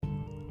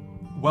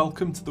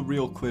Welcome to the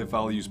Real Clear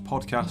Values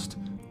podcast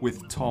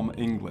with Tom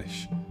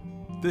English.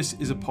 This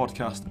is a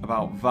podcast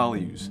about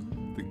values,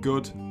 the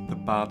good, the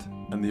bad,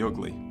 and the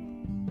ugly.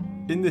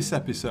 In this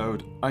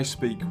episode, I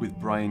speak with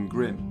Brian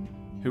Grimm,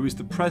 who is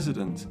the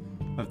president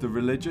of the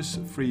Religious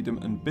Freedom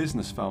and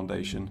Business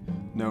Foundation,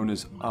 known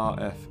as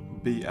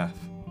RFBF.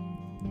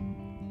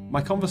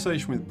 My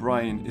conversation with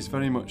Brian is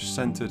very much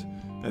centred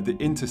at the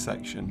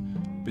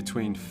intersection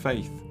between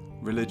faith,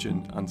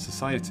 religion, and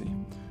society.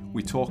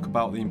 We talk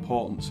about the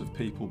importance of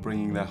people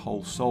bringing their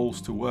whole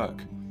souls to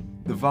work,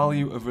 the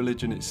value of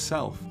religion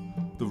itself,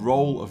 the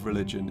role of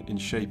religion in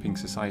shaping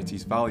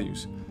society's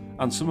values,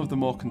 and some of the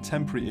more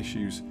contemporary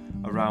issues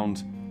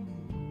around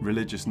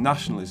religious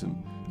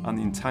nationalism and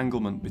the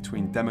entanglement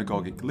between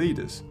demagogic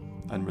leaders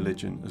and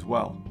religion as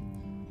well.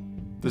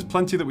 There's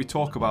plenty that we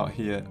talk about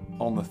here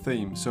on the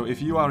theme, so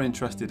if you are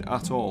interested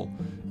at all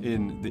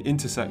in the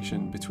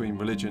intersection between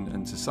religion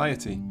and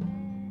society,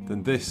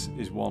 then this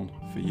is one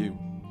for you.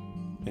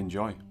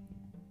 Enjoy.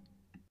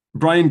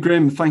 Brian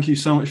Grimm, thank you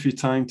so much for your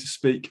time to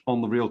speak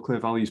on the Real Clear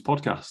Values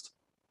podcast.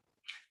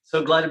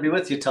 So glad to be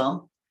with you,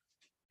 Tom.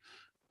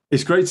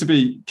 It's great to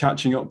be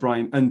catching up,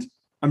 Brian, and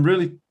I'm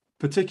really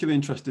particularly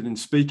interested in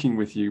speaking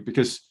with you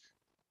because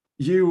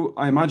you,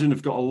 I imagine,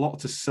 have got a lot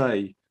to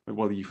say.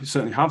 Well, you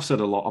certainly have said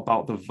a lot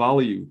about the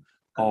value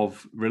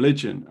of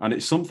religion, and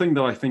it's something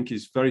that I think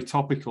is very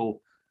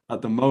topical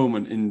at the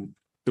moment in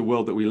the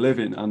world that we live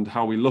in, and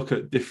how we look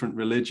at different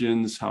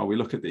religions, how we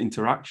look at the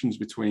interactions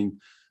between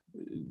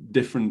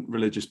different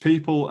religious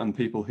people and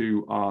people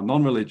who are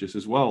non-religious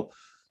as well.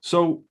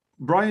 So,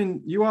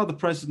 Brian, you are the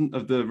president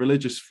of the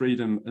Religious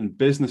Freedom and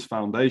Business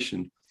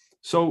Foundation.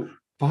 So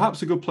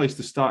perhaps a good place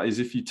to start is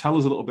if you tell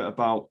us a little bit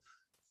about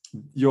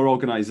your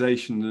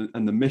organization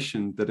and the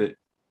mission that it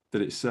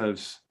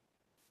serves.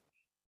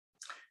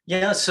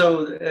 Yeah,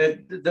 so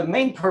the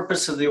main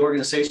purpose of the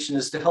organization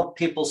is to help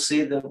people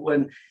see that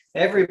when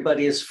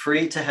everybody is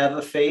free to have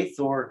a faith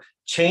or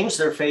change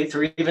their faith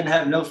or even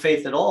have no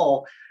faith at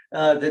all,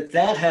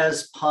 that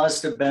has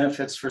positive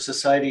benefits for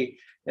society,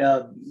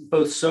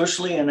 both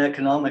socially and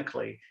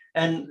economically,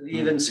 and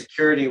even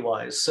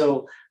security-wise.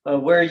 So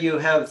where you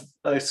have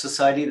a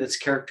society that's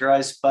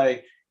characterized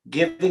by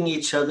giving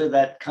each other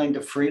that kind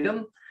of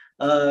freedom,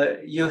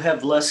 you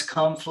have less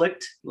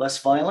conflict, less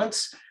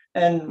violence,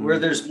 and where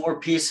there's more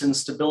peace and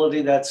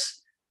stability, that's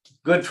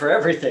good for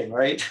everything,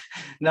 right?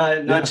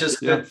 Not just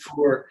good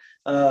for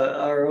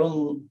our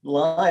own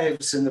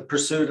lives in the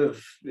pursuit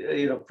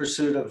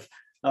of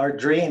our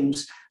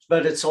dreams,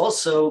 but it's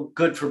also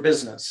good for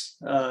business.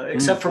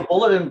 Except for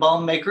bullet and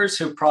bomb makers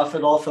who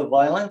profit off of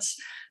violence,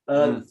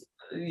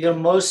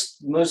 most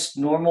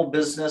normal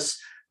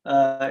business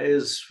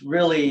is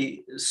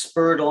really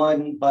spurred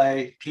on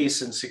by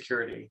peace and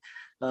security.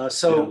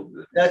 So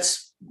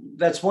that's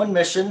one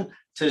mission,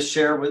 to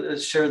share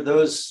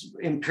those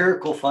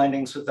empirical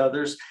findings with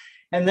others.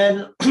 And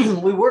then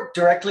we work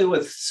directly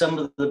with some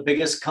of the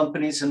biggest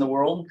companies in the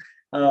world,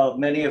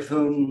 many of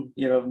whom,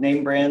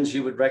 name brands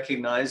you would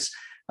recognize,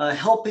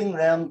 helping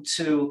them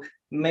to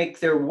make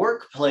their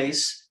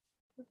workplace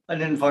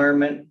an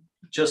environment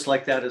just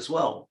like that as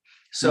well.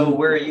 So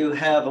where you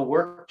have a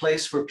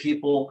workplace where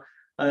people,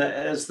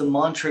 as the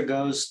mantra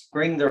goes,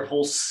 bring their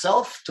whole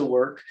self to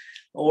work,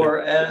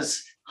 or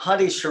as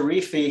Hadi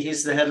Sharifi,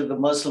 he's the head of the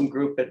Muslim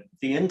group at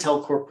the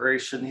Intel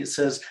Corporation, he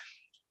says,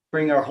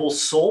 bring our whole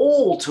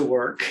soul to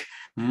work.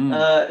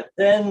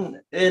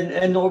 Then,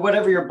 or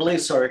whatever your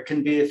beliefs are, it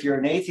can be, if you're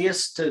an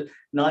atheist, to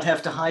not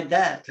have to hide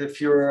that. If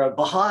you're a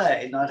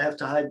Baha'i, not have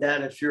to hide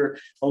that. If you're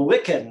a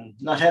Wiccan,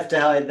 not have to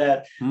hide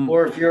that.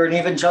 Or if you're an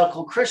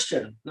evangelical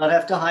Christian, not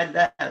have to hide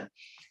that.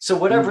 So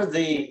whatever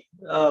the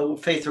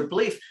faith or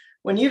belief,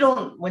 when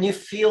you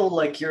feel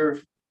like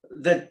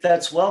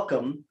that's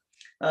welcome,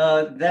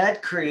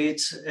 that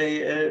creates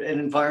an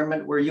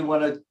environment where you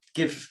want to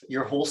give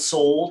your whole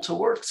soul to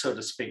work, so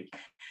to speak.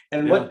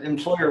 And what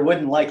employer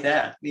wouldn't like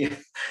that?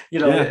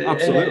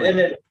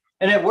 Absolutely.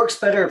 And it works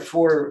better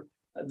for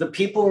the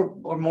people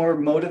who are more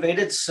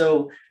motivated.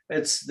 So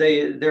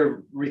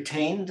they're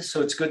retained. So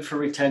it's good for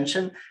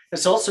retention.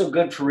 It's also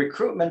good for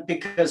recruitment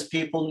because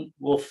people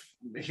will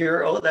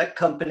hear, oh, that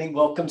company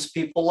welcomes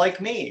people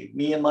like me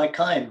and my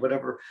kind,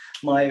 whatever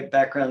my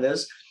background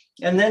is.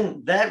 And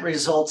then that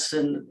results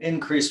in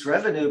increased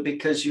revenue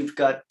because you've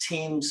got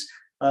teams,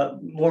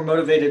 more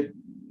motivated,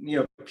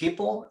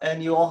 people,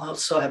 and you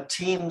also have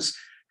teams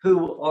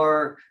who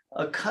are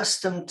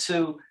accustomed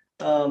to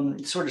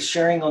sort of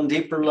sharing on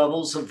deeper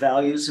levels of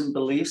values and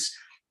beliefs,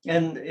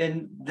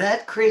 and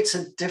that creates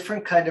a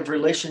different kind of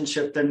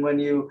relationship than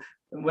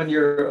when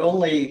your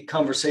only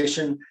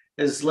conversation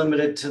is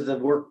limited to the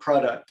work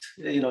product.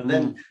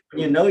 Then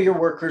your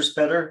workers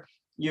better,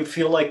 you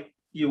feel like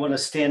you want to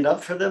stand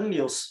up for them.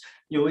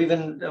 You'll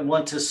even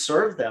want to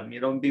serve them,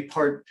 and be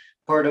part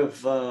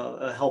of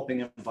a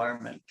helping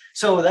environment.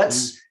 So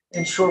that's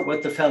in short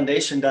what the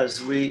foundation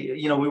does.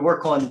 We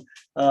work on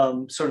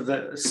sort of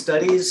the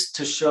studies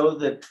to show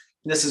that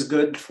this is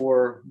good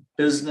for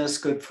business,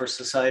 good for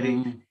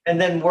society,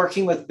 and then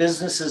working with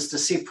businesses to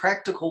see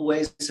practical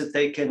ways that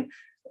they can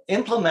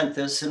implement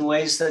this in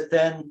ways that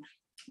then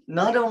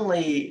not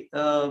only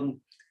are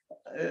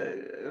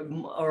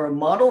a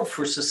model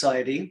for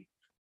society,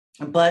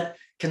 but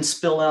can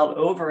spill out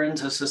over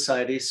into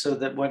society, so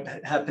that what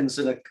happens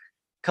in a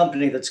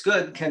company that's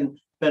good can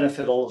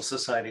benefit all of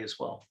society as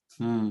well.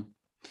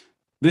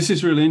 This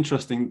is really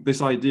interesting,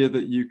 this idea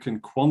that you can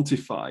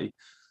quantify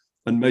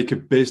and make a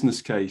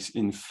business case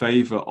in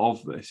favor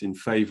of this, in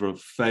favor of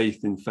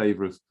faith, in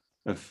favor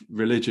of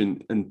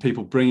religion, and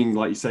people bringing,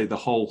 like you say, the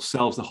whole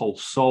selves, the whole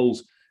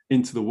souls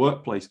into the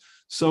workplace.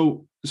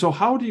 So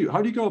how do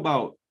you go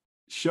about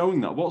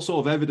showing that? What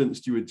sort of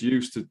evidence do you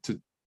adduce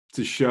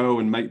to show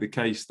and make the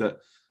case that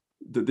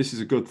this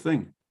is a good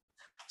thing?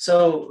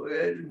 So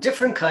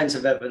different kinds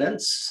of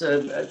evidence,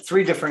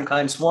 three different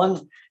kinds.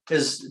 One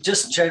is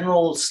just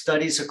general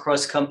studies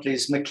across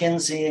companies.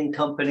 McKinsey and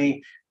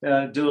Company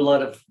do a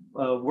lot of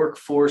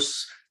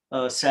workforce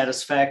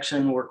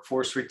satisfaction,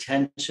 workforce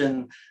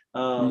retention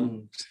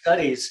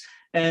studies,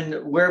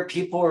 and where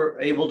people are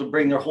able to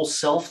bring their whole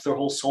self, their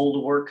whole soul to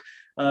work,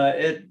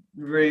 it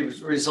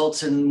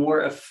results in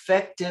more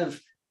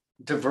effective,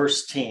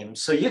 diverse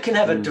teams. So you can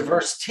have a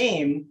diverse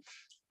team,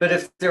 but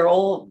if they're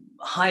all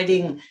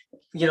hiding,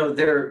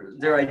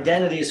 their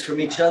identities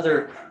from each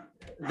other,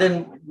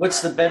 then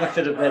what's the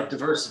benefit of that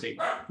diversity?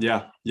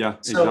 Yeah,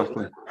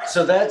 exactly.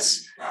 So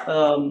that's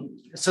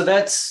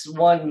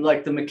one,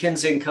 like the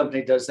McKinsey and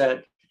Company does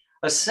that.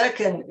 A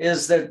second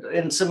is that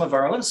in some of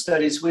our own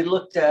studies, we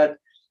looked at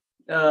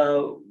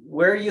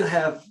where you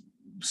have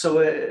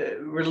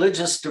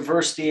religious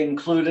diversity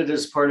included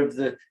as part of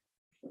the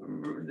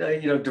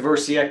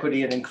diversity,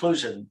 equity, and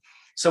inclusion.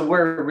 So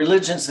where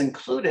religion's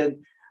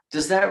included,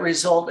 does that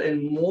result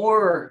in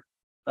more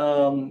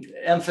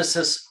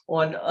emphasis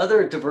on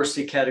other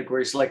diversity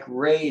categories like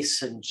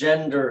race and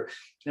gender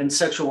and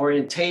sexual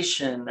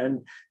orientation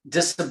and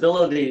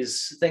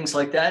disabilities, things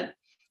like that?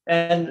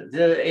 And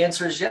the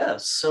answer is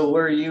yes. So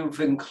where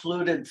you've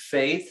included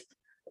faith,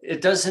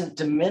 it doesn't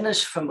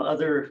diminish from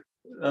other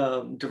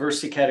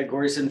diversity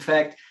categories. In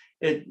fact,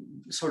 it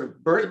sort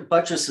of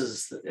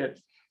buttresses it,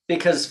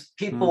 because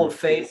people of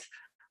faith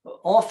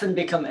often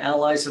become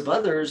allies of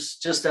others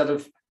just out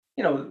of,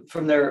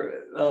 from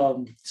their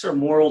sort of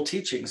moral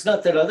teachings.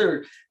 Not that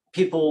other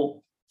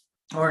people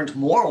aren't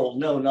moral,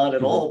 no, not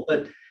at all.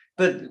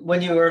 But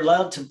when you are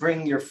allowed to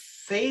bring your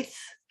faith,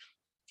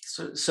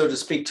 so to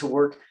speak, to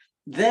work,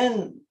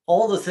 then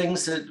all the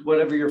things that,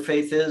 whatever your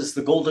faith is,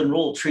 the golden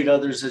rule, treat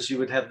others as you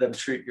would have them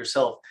treat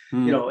yourself,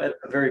 at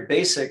a very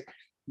basic,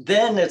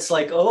 then it's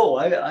like, oh,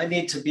 I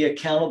need to be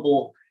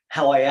accountable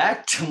how I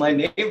act to my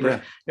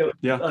neighbor,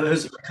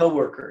 who's a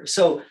coworker.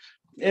 So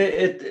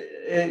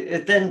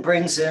it then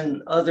brings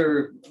in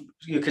other,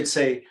 you could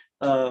say,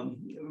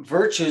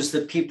 virtues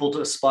that people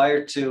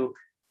aspire to,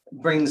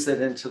 brings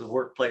that into the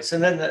workplace.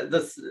 And then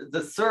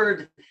the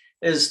third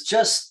is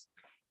just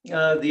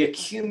the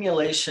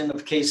accumulation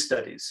of case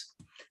studies.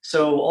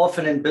 So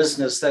often in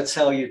business, that's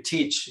how you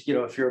teach,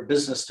 if you're a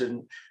business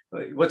student,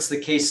 what's the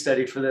case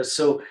study for this?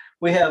 So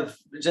we have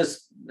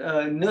just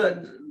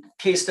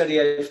case study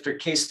after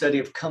case study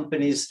of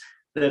companies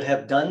that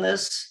have done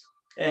this,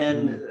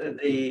 and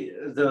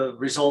the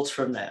results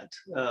from that,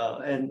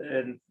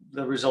 and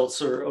the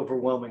results are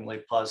overwhelmingly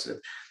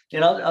positive.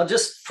 And I'll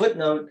just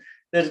footnote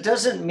that it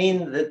doesn't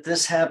mean that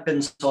this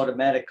happens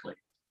automatically.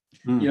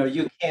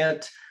 You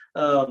can't,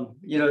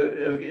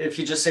 if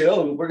you just say,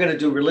 oh, we're going to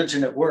do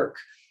religion at work,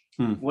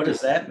 what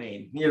does that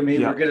mean? We're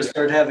going to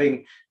start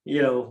having,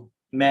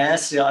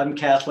 mass. I'm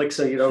Catholic,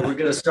 so we're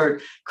going to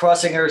start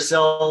crossing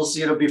ourselves,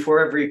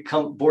 before every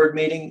board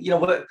meeting.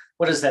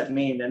 What does that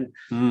mean?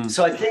 And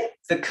so I think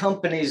the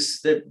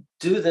companies that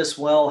do this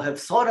well have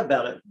thought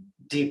about it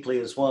deeply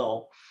as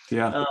well.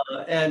 Yeah.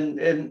 And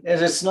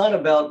it's not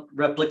about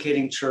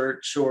replicating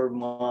church or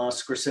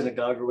mosque or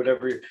synagogue or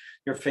whatever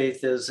your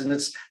faith is, and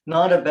it's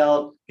not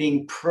about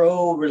being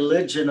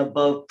pro-religion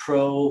above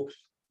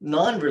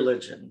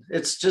pro-non-religion.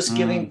 It's just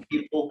giving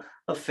people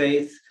a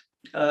faith,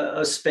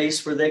 a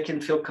space where they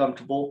can feel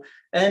comfortable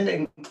and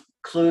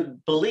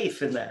include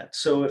belief in that.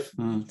 So if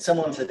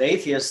someone's an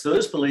atheist,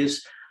 those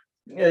beliefs,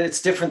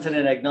 it's different than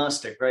an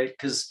agnostic, right?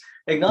 Because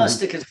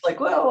agnostic is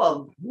like,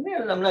 well,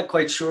 I'm not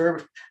quite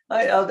sure.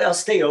 I'll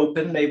stay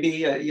open.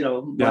 Maybe,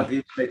 my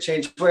views may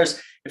change.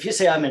 Whereas if you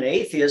say I'm an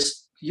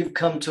atheist, you've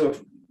come to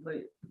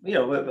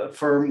a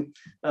firm,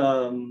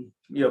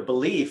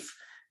 belief.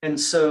 And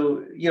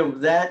so,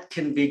 that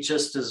can be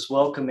just as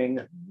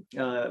welcoming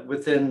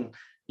within,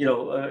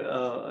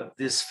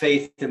 this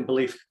faith and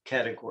belief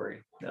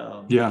category.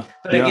 But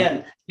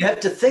again, you have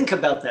to think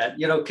about that.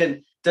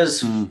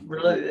 Does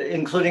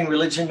including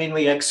religion mean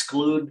we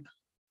exclude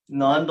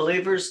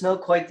non-believers? No,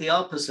 quite the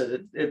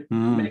opposite. It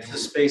makes a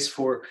space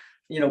for,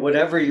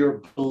 whatever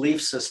your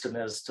belief system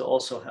is to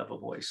also have a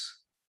voice.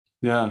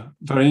 Yeah,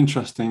 very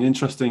interesting.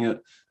 Interesting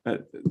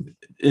at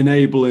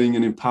enabling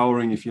and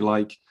empowering, if you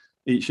like,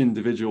 each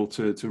individual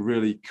to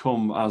really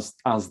come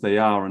as they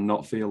are and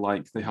not feel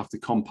like they have to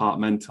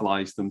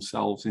compartmentalize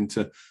themselves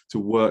into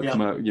work,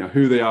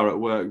 who they are at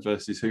work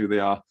versus who they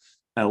are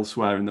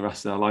elsewhere in the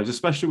rest of their lives,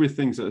 especially with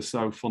things that are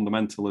so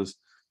fundamental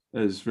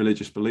as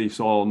religious beliefs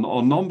or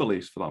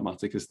non-beliefs for that matter,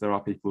 because there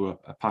are people who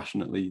are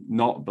passionately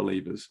not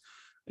believers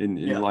in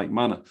like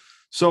manner.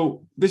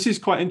 So this is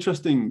quite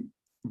interesting,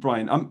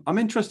 Brian. I'm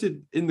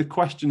interested in the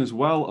question as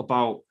well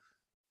about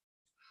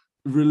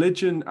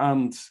religion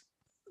and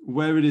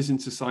where it is in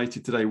society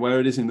today, where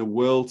it is in the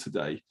world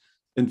today.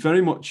 And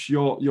very much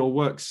your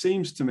work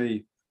seems to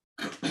me,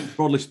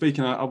 broadly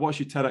speaking, I watched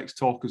your TEDx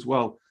talk as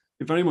well.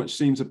 It very much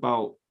seems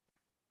about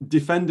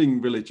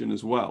defending religion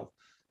as well,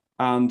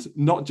 and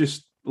not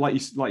just like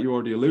you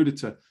already alluded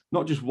to,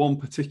 not just one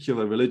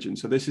particular religion.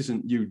 So this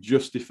isn't you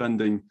just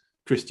defending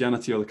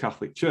Christianity or the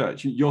Catholic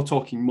Church. You're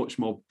talking much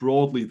more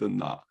broadly than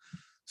that.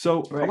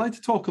 So I'd like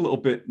to talk a little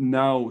bit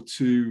now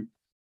to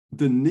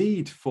the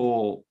need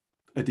for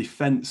a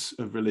defense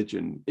of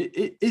religion.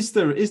 Is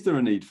there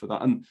a need for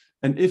that? And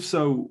if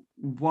so,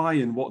 why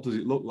and what does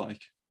it look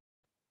like?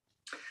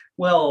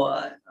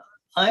 Well,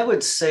 I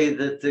would say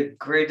that the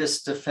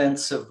greatest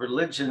defense of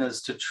religion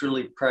is to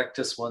truly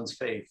practice one's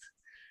faith.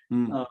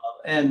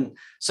 And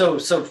so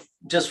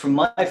just from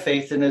my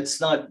faith, and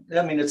it's not,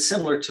 I mean, it's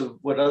similar to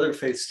what other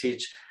faiths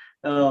teach.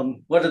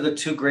 What are the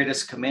two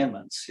greatest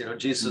commandments?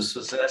 Jesus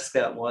was asked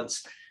that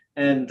once,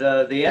 and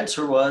the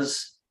answer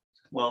was,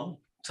 well,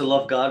 to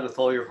love God with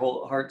all your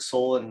whole heart,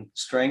 soul, and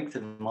strength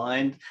and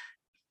mind,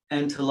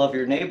 and to love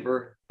your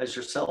neighbor as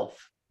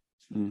yourself.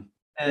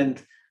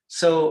 And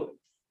so,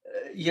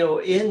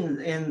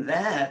 in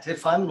that,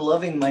 if I'm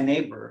loving my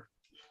neighbor,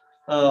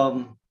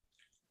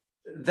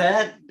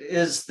 that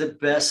is the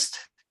best,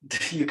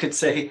 you could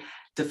say,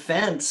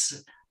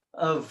 defense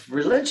of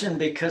religion,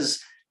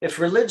 because if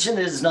religion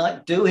is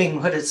not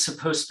doing what it's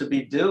supposed to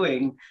be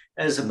doing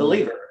as a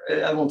believer,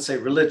 I won't say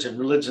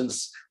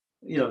religion's,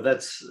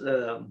 that's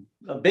a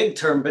big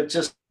term, but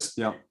just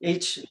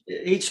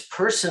each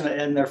person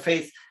and their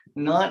faith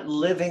not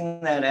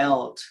living that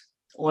out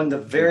on the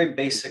very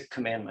basic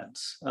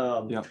commandments,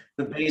 the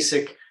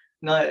basic,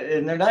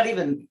 and they're not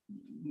even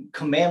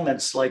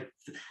commandments like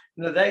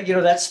that.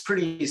 That's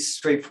pretty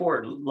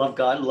straightforward. Love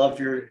God, love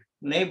your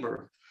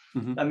neighbor.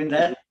 I mean,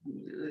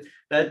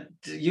 that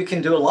you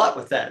can do a lot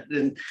with that.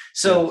 And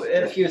so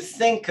if you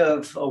think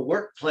of a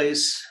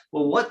workplace,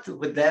 well, what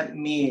would that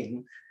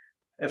mean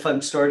if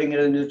I'm starting at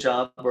a new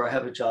job or I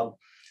have a job?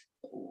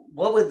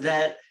 What would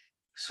that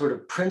sort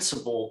of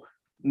principle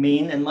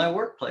mean in my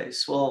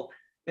workplace? Well,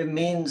 it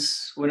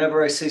means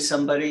whenever I see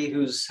somebody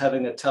who's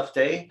having a tough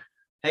day,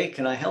 hey,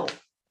 can I help?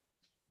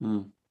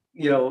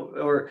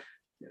 Or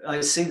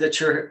I see that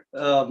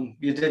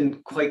you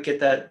didn't quite get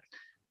that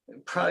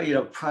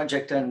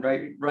project done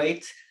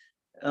right.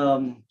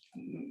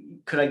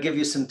 Could I give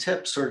you some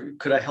tips, or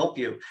could I help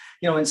you?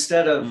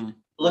 Instead of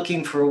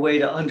looking for a way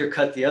to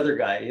undercut the other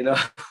guy,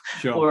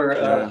 Sure.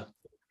 Or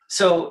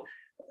so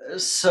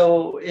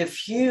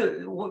if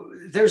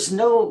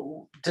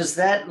does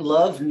that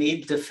love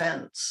need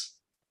defense?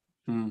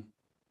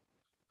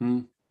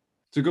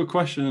 It's a good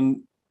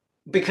question.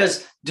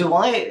 Because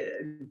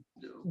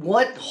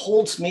what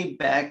holds me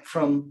back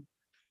from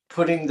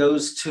putting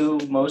those two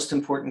most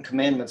important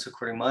commandments,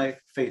 according to my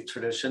faith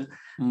tradition,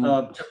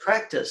 to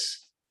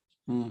practice?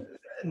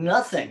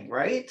 Nothing,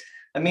 right?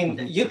 I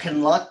mean, you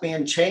can lock me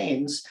in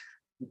chains.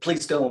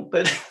 Please don't,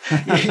 but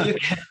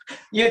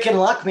you can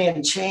lock me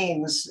in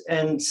chains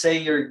and say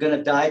you're going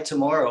to die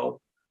tomorrow.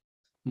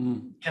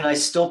 Can I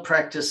still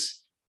practice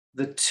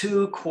the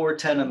two core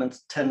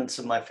tenets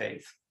of my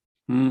faith?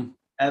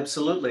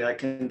 Absolutely. I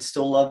can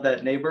still love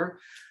that neighbor,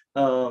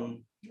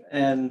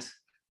 and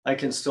I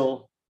can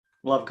still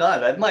love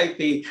God. That might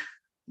be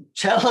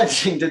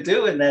challenging to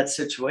do in that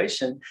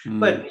situation,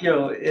 but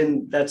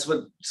and that's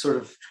what sort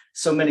of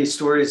so many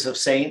stories of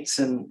saints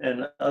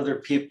and other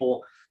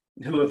people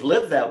who have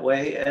lived that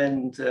way,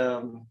 and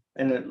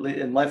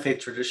in my faith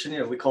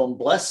tradition, we call them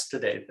blessed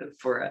today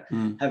for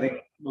having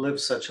lived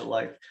such a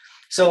life.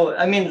 So,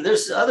 I mean,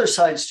 there's other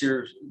sides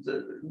to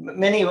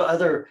many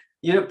other.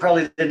 You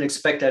probably didn't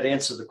expect that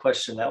answer the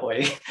question that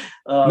way.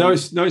 No,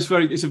 it's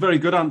a very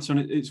good answer,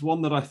 and it's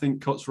one that I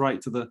think cuts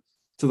right to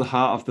the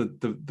heart of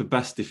the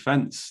best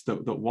defense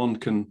that one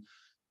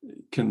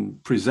can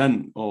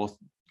present or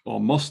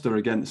muster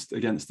against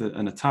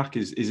an attack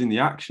is in the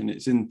action.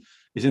 It's in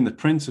the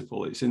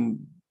principle. It's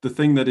in the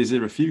thing that is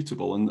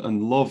irrefutable,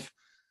 and love,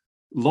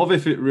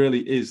 if it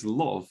really is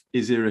love,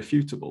 is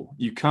irrefutable.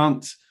 You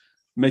can't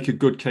make a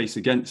good case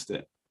against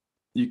it.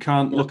 You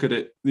can't look at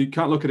it. You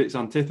can't look at its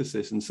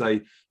antithesis and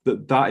say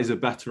that is a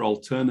better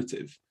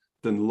alternative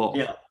than love.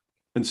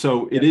 And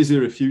so it is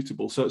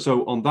irrefutable.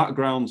 So on that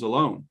grounds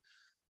alone,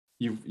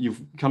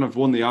 you've kind of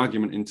won the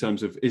argument in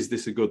terms of, is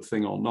this a good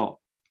thing or not?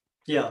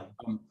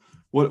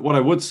 What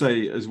I would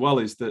say as well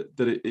is that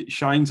it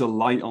shines a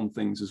light on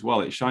things as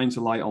well. It shines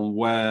a light on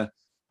where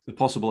the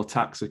possible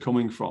attacks are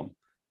coming from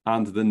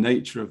and the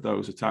nature of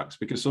those attacks,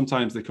 because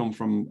sometimes they come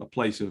from a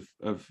place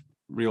of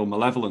real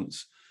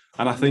malevolence.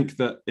 And I think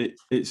that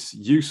it's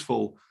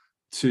useful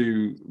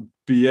to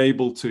be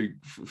able to,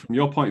 from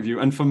your point of view,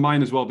 and from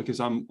mine as well, because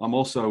I'm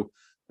also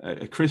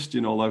a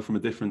Christian, although from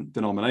a different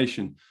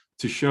denomination,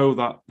 to show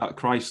that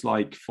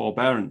Christ-like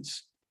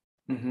forbearance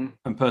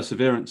and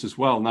perseverance as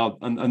well. Now,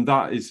 and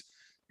that is,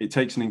 it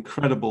takes an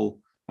incredible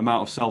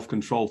amount of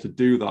self-control to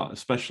do that,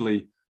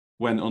 especially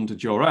when under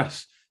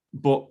duress.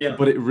 But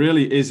it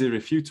really is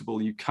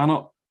irrefutable. You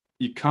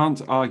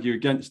can't argue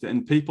against it,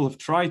 and people have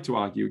tried to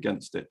argue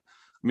against it.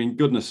 I mean,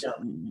 goodness,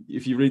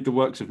 if you read the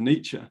works of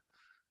Nietzsche,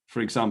 for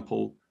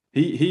example,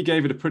 he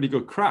gave it a pretty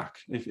good crack.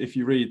 If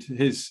you read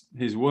his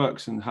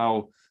works, and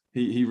how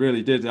he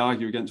really did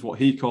argue against what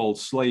he called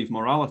slave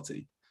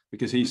morality,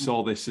 because he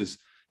saw this as,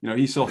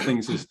 he saw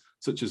things as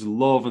such as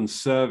love and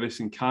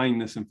service and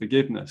kindness and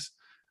forgiveness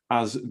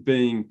as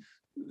being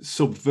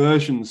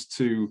subversions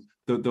to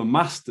the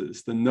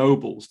masters, the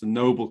nobles, the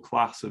noble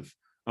class of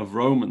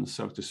Romans,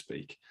 so to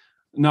speak.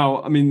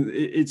 Now, I mean,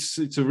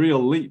 it's a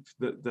real leap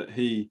that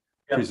he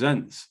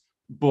presents,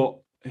 but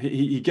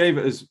he gave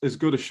it as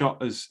good a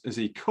shot as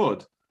he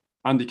could,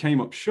 and he came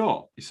up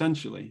short,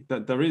 essentially.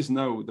 That there is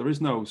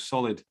no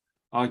solid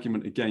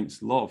argument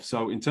against love.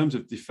 So in terms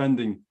of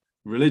defending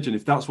religion,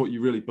 if that's what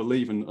you really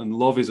believe, and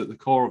love is at the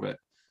core of it,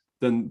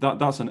 then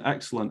that's an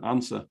excellent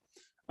answer.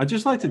 I'd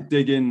just like to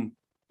dig in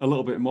a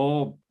little bit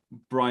more,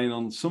 Brian,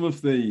 on some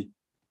of the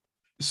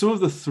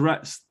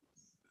threats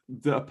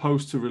that are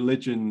posed to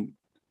religion,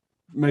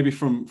 maybe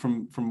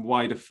from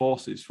wider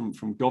forces,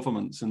 from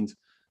governments and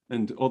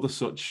other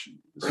such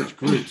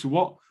groups.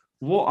 What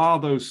are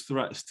those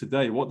threats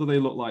today? What do they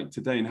look like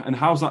today, and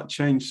how's that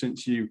changed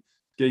since you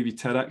gave your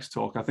TEDx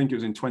talk? I think it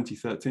was in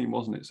 2013,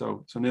 wasn't it?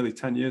 So nearly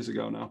 10 years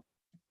ago now.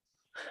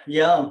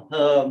 Yeah,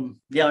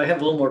 I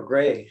have a little more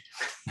gray.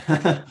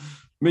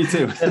 Me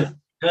too.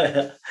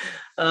 In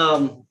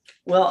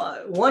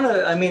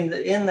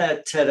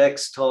that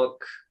TEDx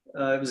talk,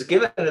 it was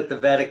given at the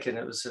Vatican.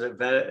 It was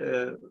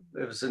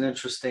an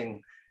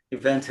interesting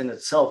event in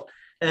itself.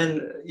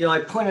 And,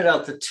 I pointed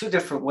out the two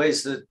different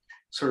ways that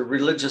sort of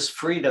religious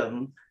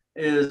freedom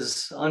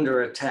is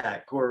under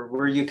attack, or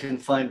where you can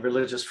find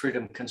religious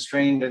freedom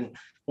constrained. And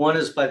one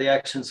is by the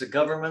actions of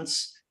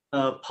governments,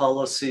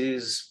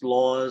 policies,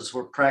 laws,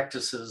 or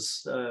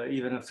practices,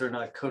 even if they're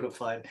not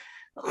codified.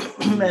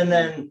 And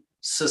then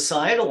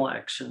societal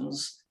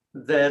actions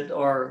that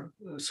are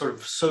sort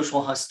of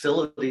social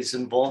hostilities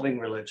involving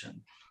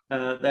religion.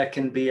 That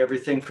can be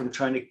everything from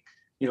trying to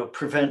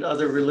prevent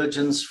other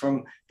religions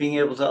from being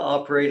able to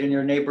operate in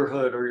your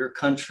neighborhood or your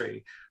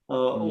country,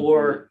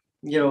 or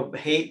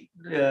hate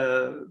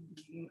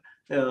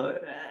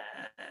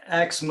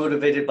acts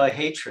motivated by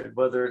hatred,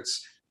 whether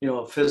it's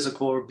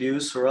physical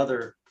abuse or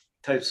other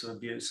types of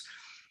abuse.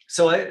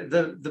 So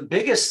the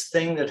biggest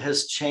thing that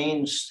has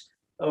changed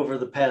over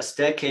the past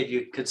decade,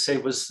 you could say,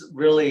 was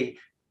really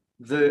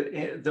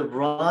the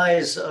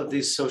rise of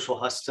these social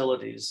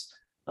hostilities,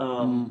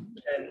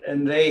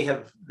 and they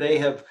have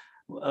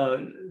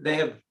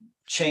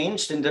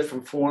changed in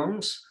different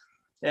forms,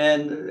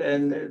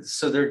 and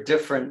so they're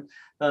different.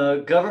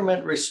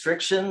 Government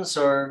restrictions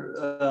are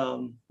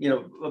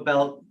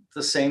about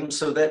the same.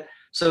 So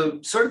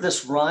sort of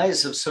this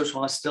rise of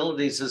social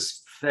hostilities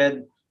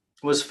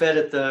was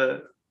fed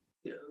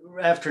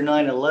after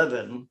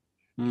 9/11,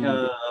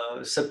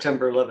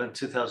 September 11,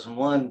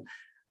 2001.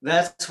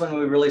 That's when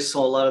we really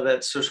saw a lot of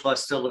that social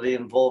hostility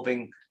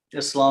involving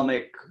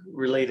Islamic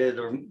related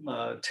or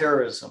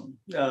terrorism.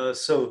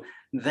 So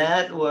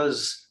that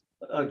was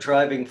a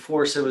driving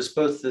force. It was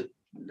both the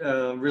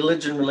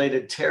religion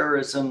related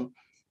terrorism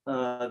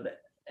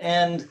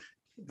and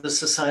the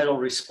societal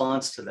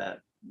response to that.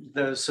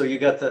 So you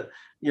got the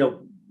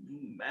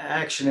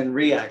action and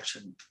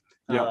reaction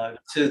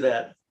to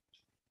that.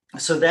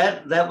 So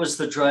that was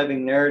the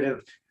driving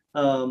narrative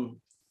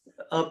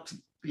up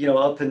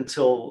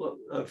until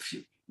a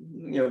few,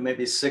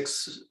 maybe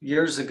 6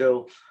 years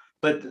ago.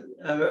 But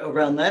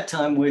around that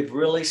time, we've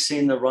really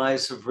seen the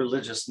rise of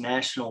religious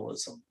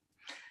nationalism,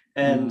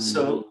 and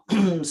so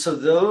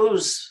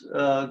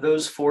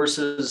those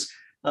forces,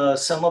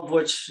 some of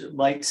which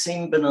might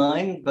seem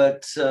benign,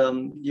 but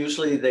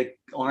usually they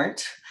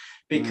aren't,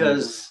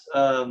 because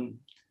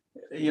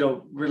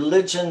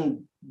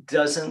religion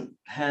doesn't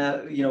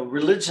have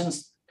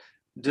religions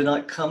do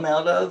not come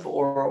out of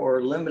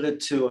or limited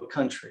to a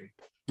country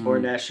or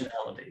a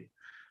nationality.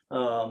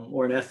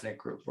 Or an ethnic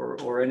group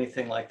or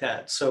anything like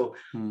that. So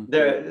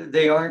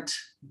they aren't,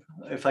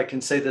 if I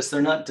can say this,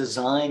 they're not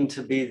designed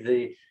to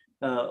be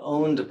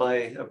owned by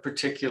a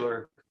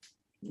particular,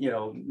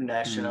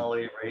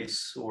 nationality,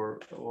 race,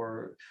 or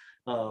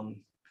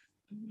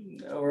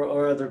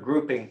other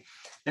grouping.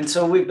 And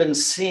so we've been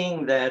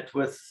seeing that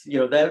with,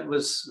 that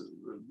was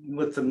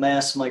with the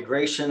mass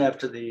migration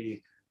after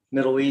the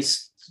Middle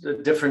East, the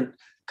different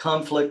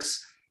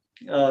conflicts.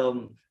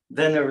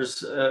 Then there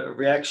was a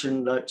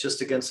reaction not just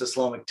against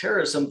Islamic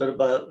terrorism,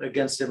 but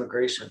against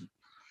immigration.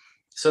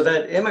 So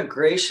that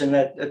immigration,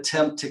 that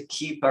attempt to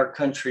keep our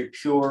country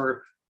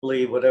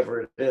purely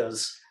whatever it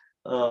is,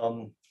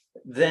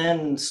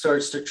 then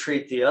starts to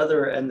treat the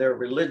other and their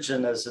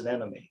religion as an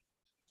enemy.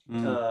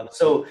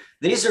 So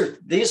these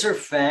are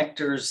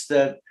factors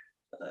that,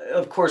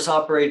 of course,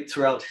 operate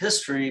throughout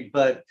history,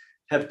 but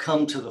have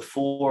come to the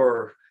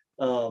fore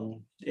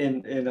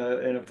in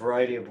a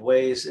variety of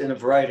ways in a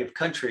variety of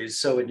countries.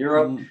 So in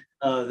Europe,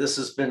 this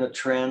has been a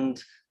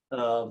trend,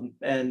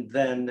 and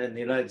then in the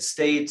United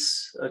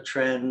States, a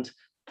trend.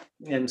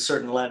 In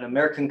certain Latin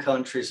American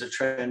countries, a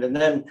trend, and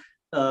then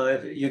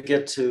you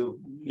get to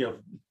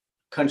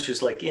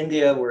countries like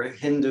India, where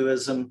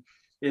Hinduism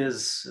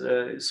is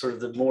sort of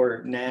the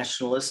more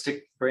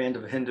nationalistic brand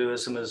of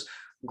Hinduism is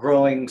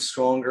growing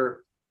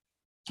stronger.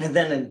 And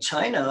then in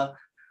China,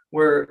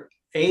 where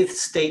eighth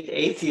state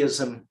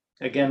atheism,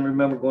 again,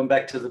 remember going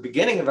back to the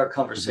beginning of our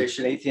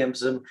conversation,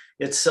 atheism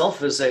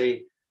itself is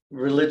a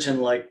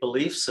religion-like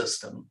belief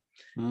system.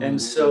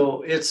 And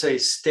so it's a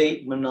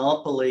state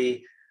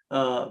monopoly.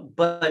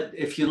 But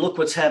if you look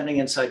what's happening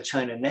inside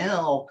China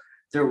now,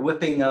 they're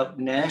whipping up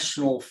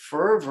national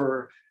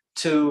fervor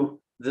to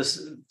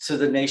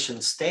the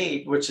nation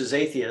state, which is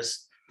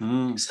atheist.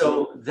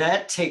 So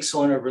that takes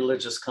on a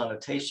religious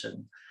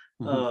connotation.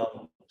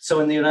 So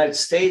in the United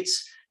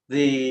States,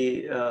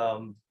 the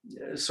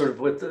sort of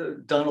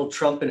with Donald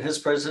Trump and his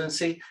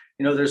presidency,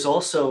 there's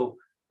also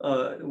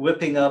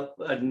whipping up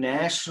a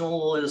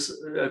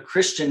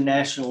Christian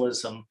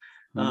nationalism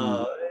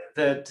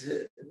that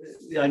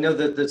I know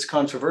that that's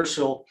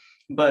controversial,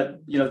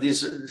 but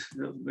these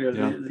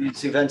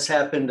events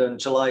happened on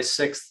July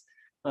 6th.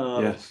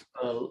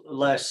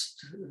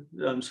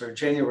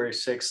 January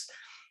 6th,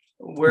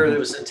 where there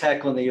was an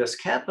attack on the U.S.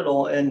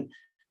 Capitol. And,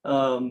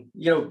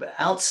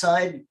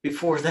 outside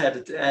before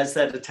that, as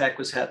that attack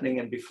was happening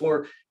and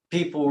before,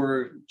 people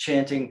were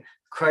chanting,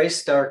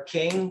 "Christ our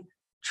King,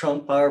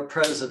 Trump our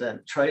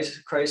President,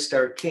 Christ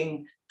our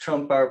King,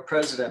 Trump our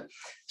President."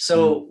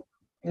 So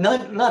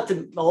not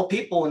that all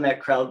people in that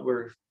crowd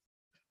were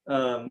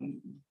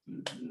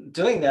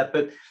doing that,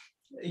 but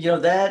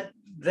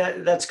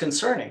that's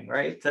concerning,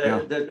 right?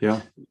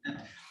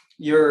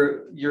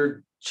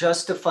 You're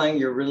justifying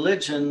your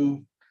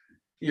religion.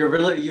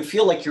 You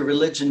feel like your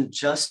religion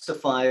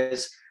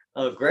justifies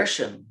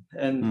aggression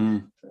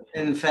and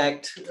in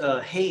fact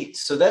hate.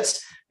 So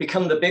that's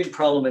become the big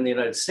problem in the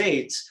United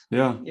States.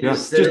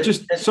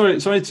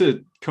 Sorry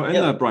to cut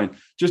in there, Brian.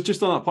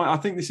 Just on that point, I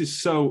think this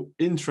is so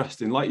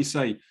interesting. Like you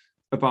say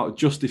about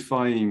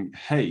justifying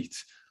hate,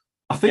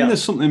 I think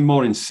there's something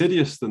more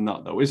insidious than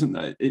that, though, isn't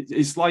there?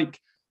 It's like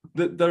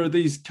that there are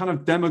these kind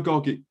of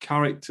demagogic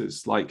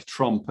characters like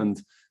Trump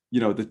and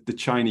the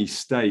Chinese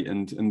state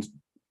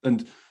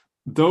and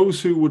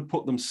those who would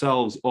put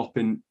themselves up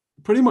in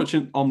pretty much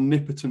an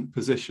omnipotent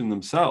position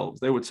themselves.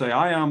 They would say,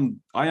 I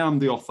am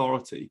the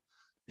authority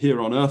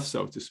here on earth,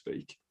 so to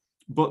speak.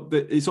 But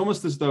it's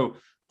almost as though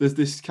there's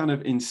this kind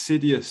of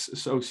insidious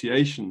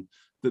association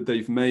that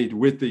they've made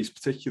with these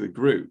particular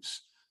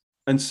groups.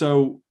 And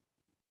so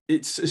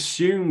it's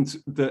assumed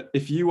that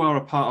if you are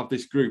a part of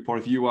this group, or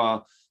if you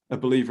are a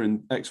believer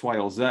in X, Y,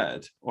 or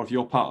Z, or if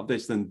you're part of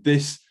this, then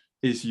this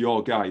is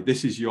your guy,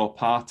 this is your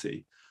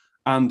party.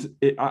 And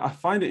I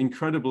find it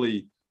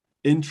incredibly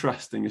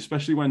interesting,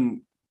 especially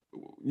when,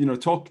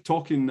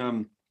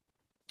 talking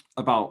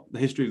about the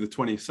history of the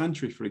 20th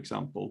century, for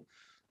example,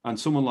 and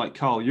someone like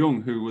Carl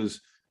Jung, who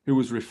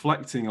was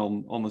reflecting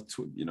on the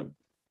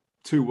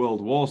two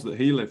world wars that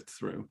he lived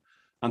through,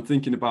 and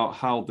thinking about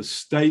how the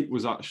state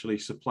was actually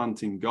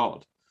supplanting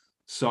God.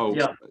 So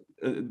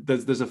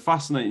there's a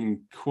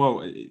fascinating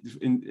quote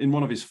in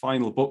one of his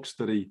final books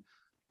that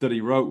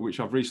he wrote, which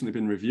I've recently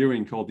been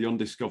reviewing, called The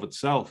Undiscovered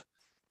Self,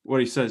 where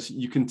he says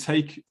you can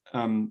take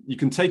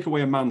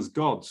away a man's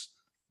gods,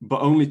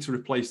 but only to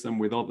replace them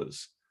with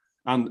others.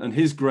 And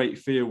his great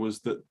fear was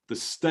that the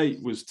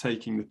state was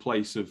taking the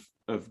place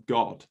of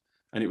God,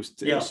 and it was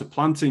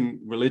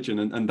supplanting religion,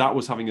 and that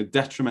was having a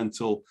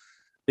detrimental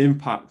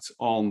impact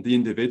on the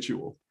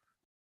individual,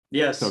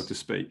 so to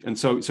speak. And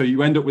so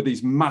you end up with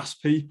these mass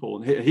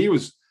people, and he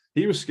was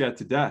scared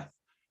to death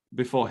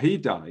before he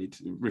died,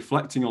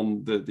 reflecting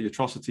on the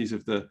atrocities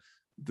of the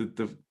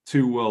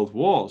two world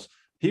wars.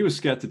 He was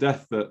scared to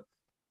death that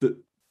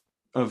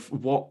of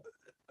what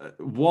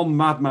one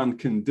madman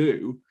can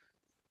do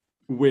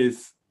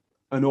with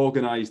an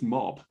organized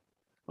mob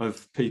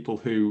of people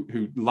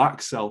who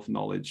lack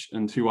self-knowledge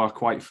and who are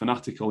quite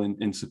fanatical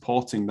in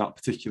supporting that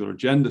particular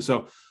agenda.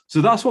 So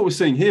that's what we're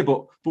seeing here,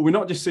 but we're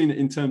not just seeing it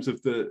in terms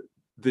of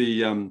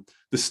the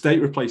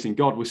state replacing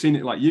God. We're seeing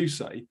it, like you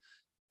say,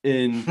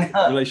 in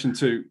relation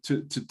to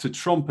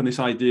Trump and this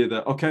idea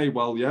that, okay,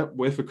 well, yeah,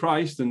 we're for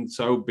Christ, and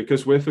so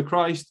because we're for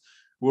Christ,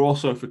 we're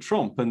also for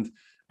Trump, and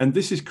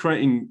this is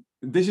creating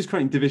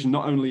division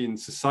not only in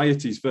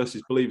societies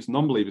versus believers and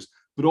non-believers,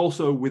 but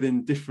also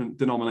within different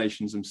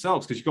denominations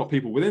themselves, because you've got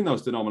people within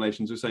those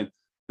denominations who are saying,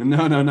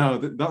 no,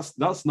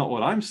 that's not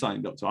what I'm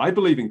signed up to. I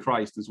believe in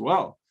Christ as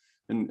well,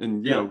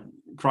 and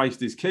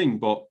Christ is king,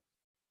 but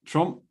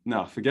Trump,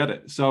 no, forget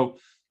it. So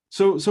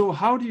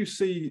how do you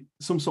see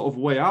some sort of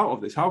way out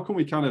of this? How can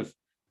we kind of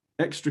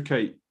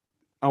extricate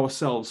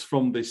ourselves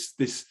from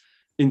this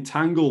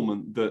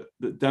entanglement that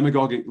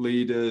demagogic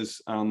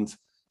leaders and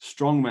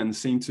strongmen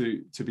seem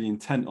to be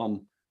intent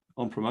on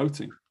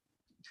promoting?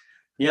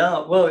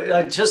 Yeah, well,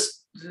 I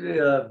just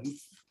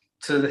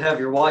to have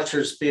your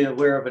watchers be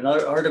aware of an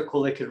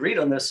article they could read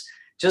on this,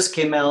 just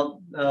came out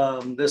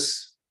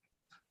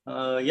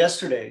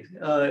yesterday.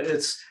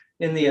 It's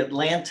in the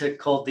Atlantic,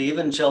 called "The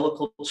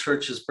Evangelical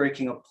Church is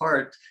Breaking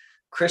Apart.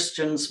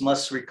 Christians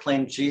Must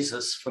Reclaim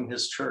Jesus from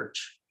His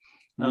Church."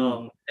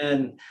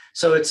 And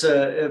so it's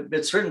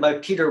written by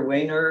Peter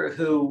Wehner,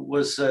 who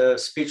was a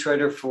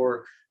speechwriter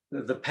for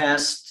the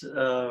past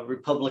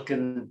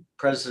Republican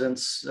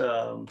presidents,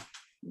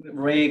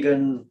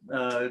 Reagan,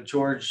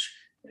 George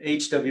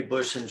H.W.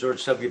 Bush, and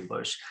George W.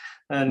 Bush,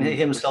 and he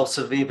himself's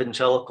an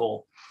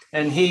evangelical.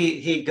 And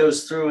he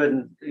goes through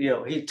and,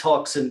 he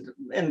talks in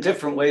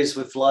different ways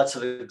with lots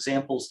of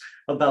examples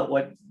about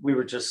what we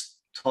were just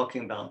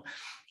talking about.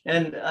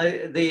 And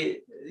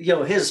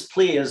his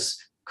plea is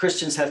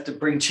Christians have to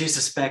bring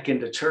Jesus back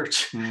into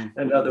church.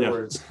 In other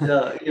words,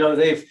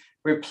 they've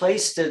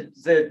replaced it,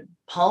 that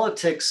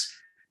politics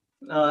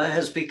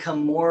has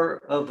become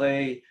more of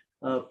a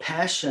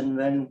passion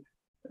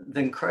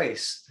than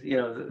Christ,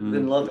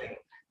 than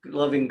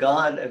loving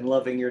God and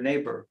loving your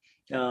neighbor.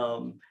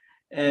 So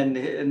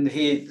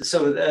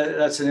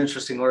that's an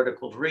interesting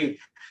article to read.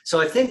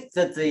 So I think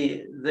that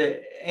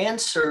the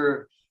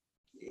answer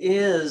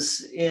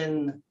is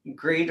in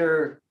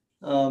greater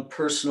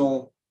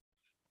personal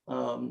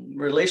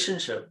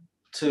relationship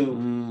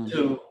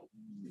to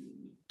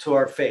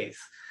our faith,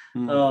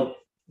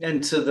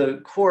 and to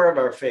the core of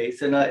our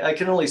faith. And I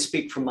can only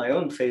speak from my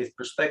own faith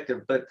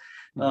perspective, but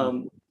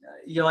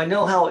I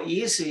know how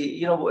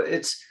easy,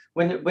 it's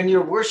when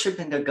you're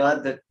worshiping a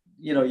God that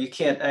you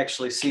can't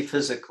actually see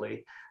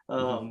physically,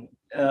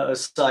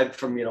 aside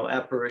from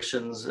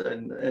apparitions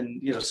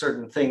and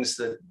certain things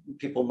that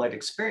people might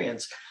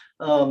experience.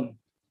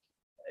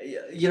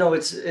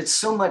 It's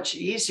so much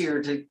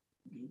easier to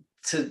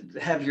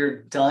have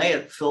your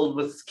diet filled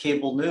with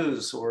cable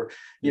news, or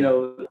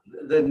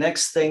the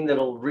next thing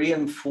that'll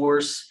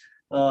reinforce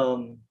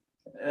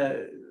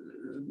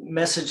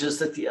messages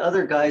that the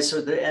other guys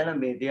are the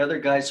enemy, the other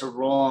guys are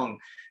wrong,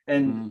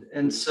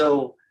 and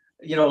so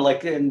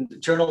like in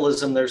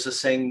journalism, there's a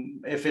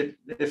saying: if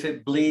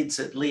it bleeds,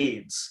 it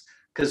leads.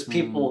 Because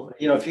people,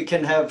 if you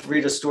can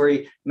read a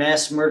story,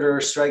 mass murderer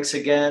strikes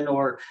again,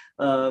 or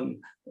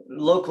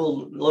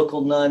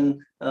local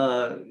nun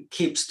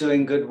keeps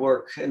doing good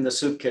work in the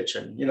soup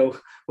kitchen.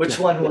 Which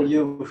one will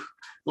you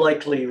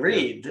likely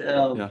read?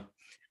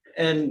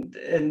 And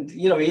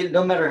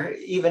no matter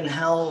even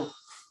how,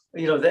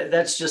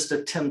 that's just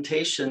a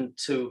temptation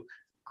to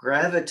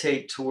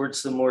gravitate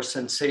towards the more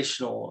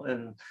sensational.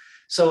 And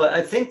so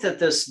I think that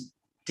this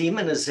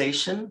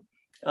demonization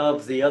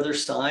of the other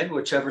side,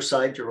 whichever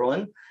side you're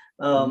on,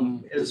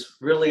 is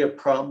really a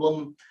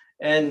problem.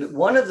 And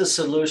one of the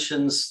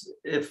solutions,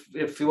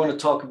 if you want to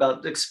talk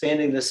about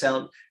expanding this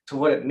out to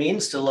what it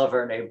means to love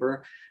our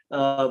neighbor,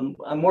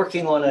 I'm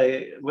working on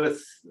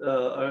with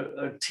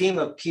a team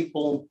of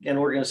people and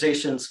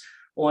organizations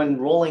on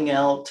rolling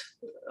out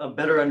a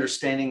better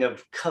understanding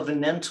of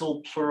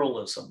covenantal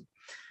pluralism.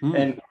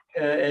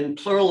 And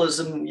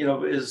pluralism,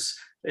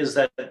 is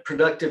that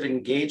productive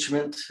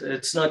engagement.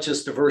 It's not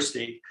just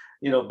diversity,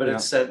 but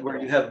it's that where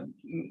you have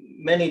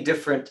many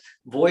different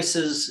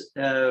voices,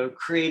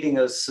 creating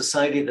a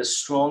society that's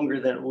stronger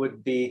than it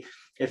would be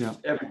if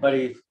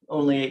everybody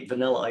only ate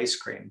vanilla ice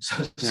cream,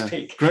 so to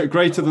speak.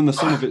 Greater than the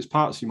sum of its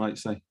parts, you might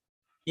say.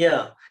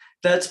 Yeah,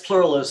 that's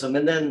pluralism.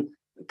 And then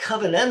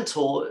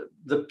covenantal,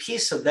 the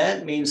piece of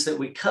that means that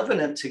we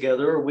covenant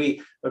together, or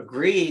we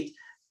agree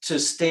to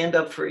stand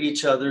up for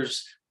each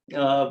other's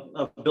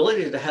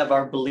ability to have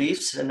our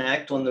beliefs and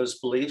act on those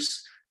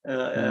beliefs,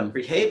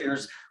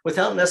 behaviors,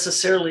 without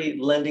necessarily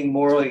lending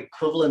moral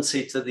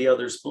equivalency to the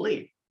other's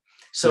belief.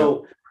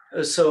 So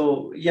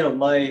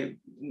my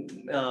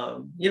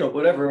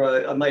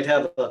whatever, I might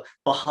have a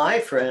Baha'i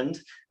friend,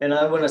 and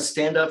I want to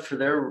stand up for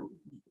their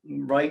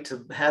right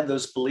to have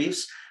those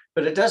beliefs,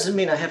 but it doesn't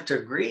mean I have to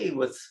agree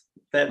with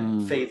that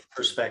faith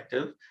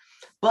perspective.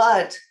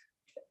 But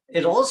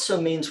it also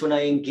means when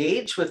I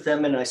engage with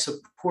them and I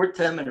support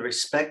them and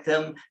respect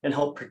them and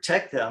help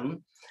protect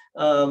them,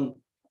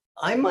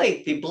 I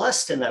might be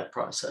blessed in that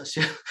process.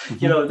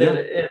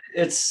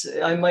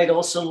 I might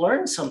also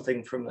learn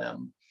something from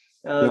them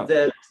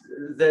that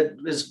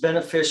is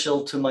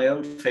beneficial to my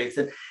own faith.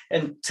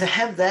 And to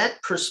have that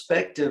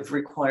perspective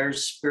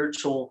requires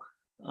spiritual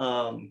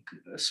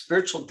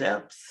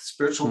depth,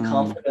 spiritual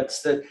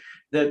confidence,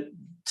 that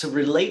to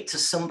relate to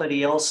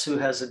somebody else who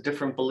has a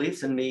different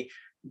belief than me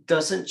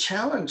doesn't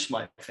challenge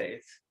my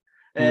faith,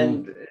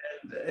 and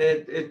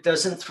it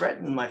doesn't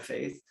threaten my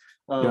faith.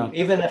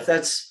 Even if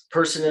that's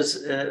person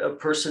is a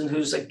person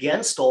who's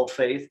against all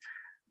faith.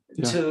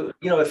 To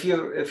if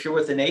you're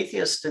with an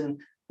atheist, and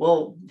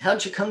well,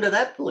 how'd you come to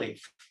that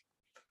belief?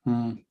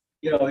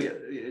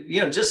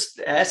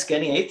 Just ask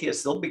any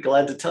atheist; they'll be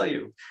glad to tell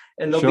you,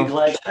 and they'll be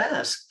glad to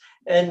ask,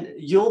 and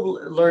you'll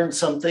learn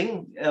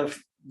something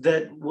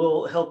that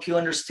will help you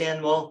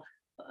understand. Well,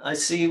 I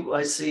see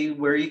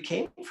where you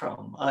came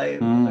from.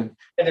 And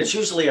it's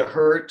usually a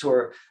hurt,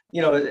 or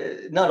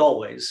not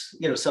always.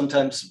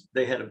 Sometimes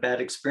they had a bad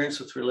experience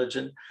with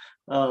religion,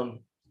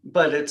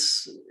 but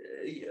it's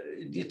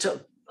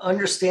to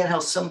understand how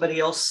somebody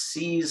else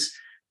sees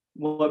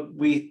what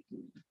we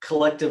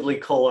collectively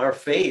call our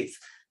faith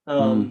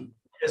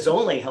is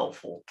only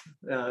helpful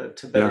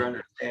to better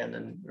understand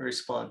and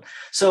respond.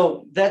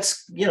 So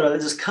that's,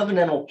 this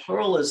covenantal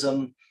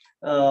pluralism,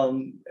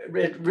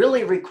 it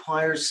really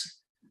requires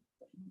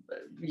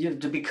you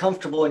to be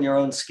comfortable in your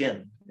own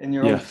skin, in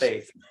your own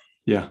faith.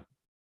 Yeah,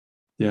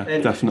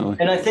 definitely.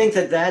 And I think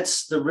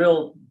that's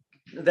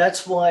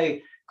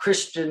why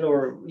Christian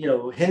or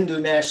Hindu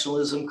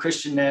nationalism,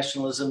 Christian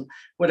nationalism,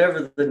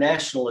 whatever the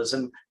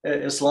nationalism,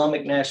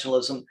 Islamic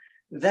nationalism,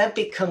 that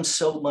becomes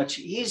so much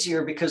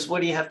easier, because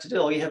what do you have to do?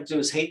 All you have to do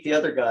is hate the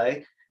other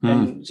guy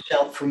and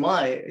shout for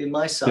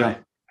my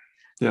side.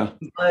 Yeah.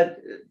 But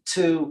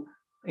to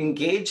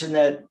engage in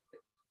that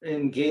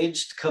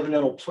engaged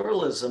covenantal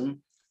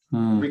pluralism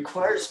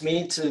requires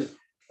me to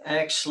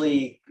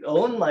actually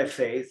own my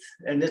faith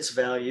and its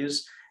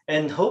values,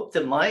 and hope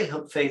that my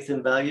faith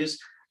and values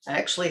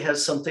actually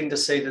has something to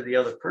say to the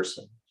other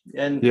person.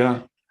 And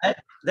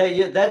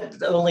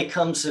that only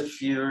comes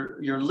if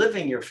you're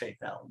living your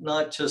faith out,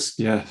 not just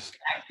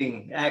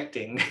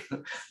acting.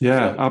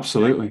 Yeah,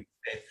 absolutely.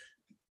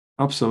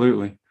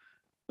 Absolutely.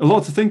 A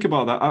lot to think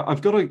about that.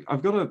 I've got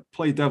to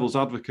play devil's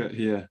advocate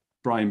here,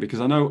 Brian, because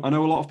I know a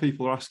lot of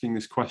people are asking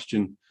this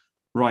question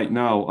right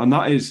now, and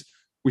that is,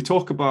 we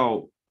talk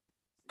about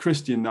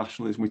Christian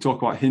nationalism, we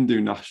talk about Hindu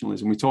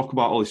nationalism, we talk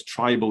about all this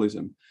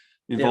tribalism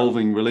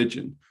involving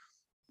religion.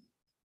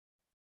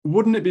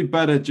 Wouldn't it be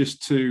better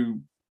just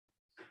to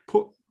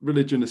put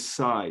religion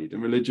aside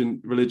and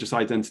religious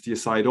identity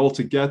aside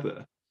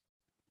altogether,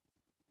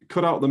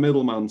 cut out the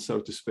middleman, so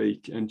to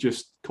speak, and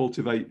just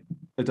cultivate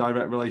a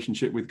direct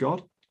relationship with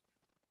God?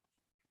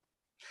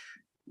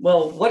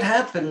 Well, what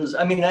happens,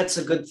 that's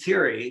a good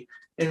theory.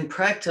 In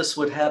practice,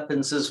 what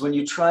happens is when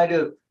you try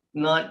to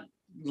not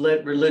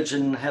let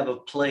religion have a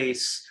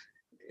place,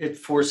 it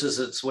forces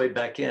its way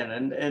back in,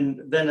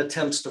 and then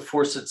attempts to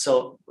force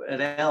itself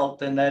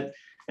out, and that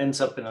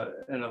ends up in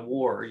a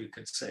war, you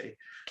could say.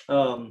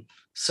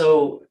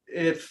 So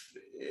if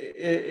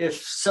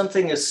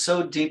something is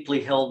so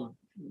deeply held,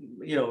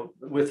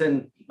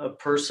 within a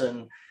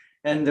person,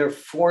 and they're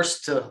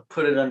forced to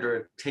put it under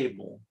a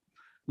table,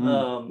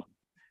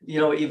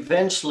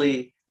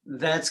 eventually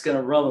that's going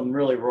to rub them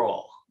really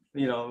raw.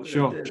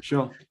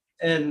 Sure.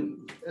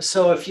 And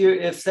so if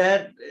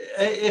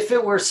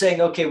it were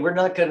saying, okay, we're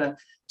not going to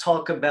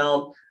talk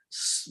about,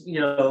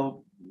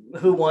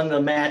 who won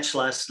the match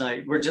last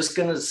night, we're just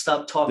going to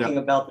stop talking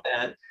about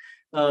that.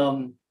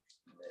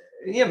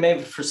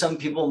 Maybe for some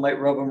people it might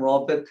rub them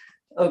raw, but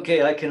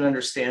okay, I can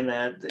understand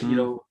that.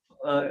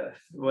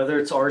 Whether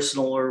it's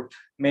Arsenal or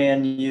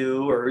Man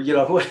U or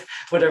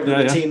whatever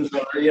the teams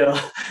are,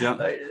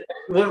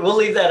 we'll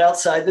leave that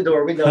outside the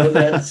door. We know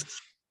that.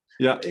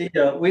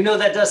 We know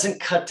that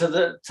doesn't cut to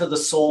the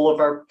soul of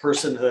our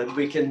personhood.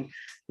 We can,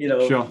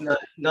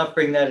 not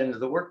bring that into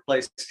the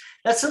workplace.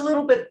 That's a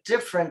little bit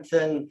different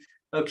than,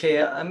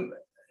 okay, I'm,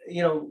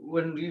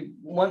 when you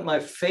want my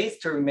faith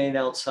to remain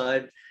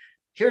outside,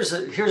 here's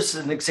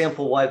an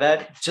example why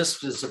that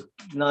just is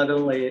not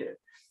only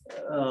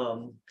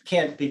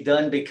can't be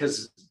done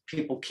because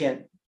people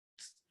can't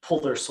pull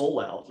their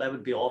soul out. That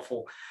would be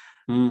awful.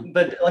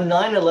 But on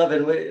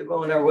 9/11,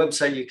 on our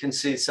website, you can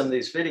see some of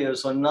these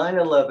videos. On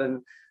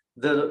 9/11,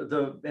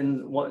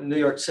 in New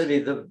York City,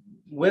 the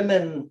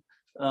women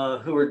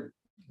who were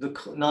the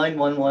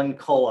 911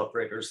 call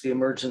operators, the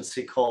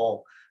emergency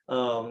call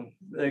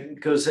that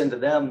goes into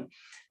them,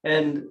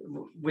 and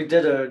we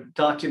did a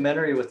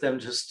documentary with them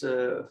just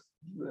on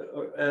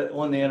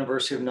the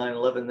anniversary of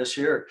 9/11 this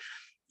year,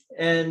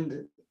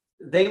 and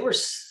they were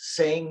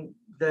saying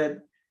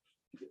that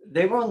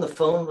they were on the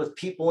phone with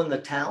people in the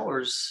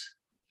towers,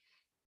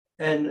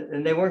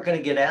 and they weren't going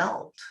to get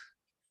out.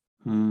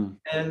 And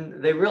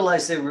they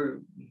realized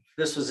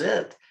this was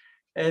it.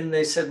 And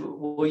they said,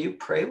 will you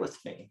pray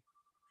with me?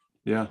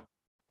 Yeah.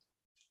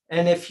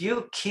 And if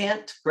you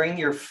can't bring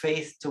your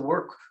faith to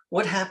work,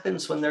 what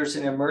happens when there's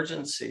an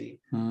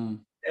emergency and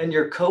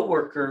your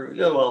coworker,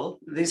 well,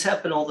 these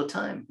happen all the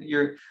time.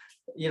 Your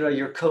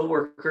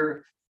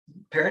coworker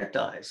parent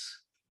dies,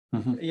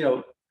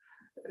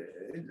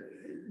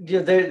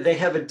 they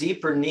have a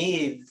deeper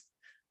need,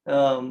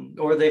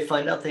 or they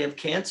find out they have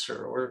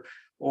cancer, or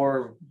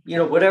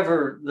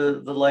whatever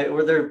the light,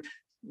 or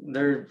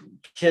their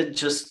kid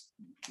just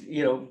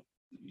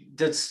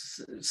did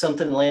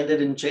something,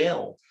 landed in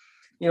jail.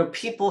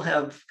 People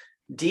have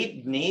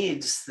deep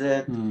needs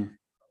that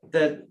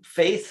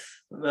faith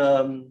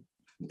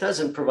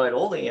doesn't provide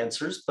all the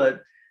answers,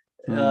 but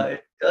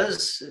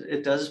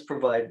it does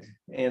provide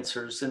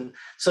answers. And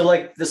so,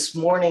 like this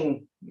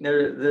morning,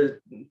 the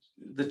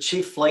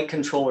chief flight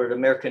controller at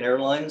American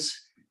Airlines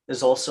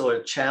is also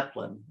a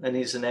chaplain, and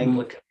he's an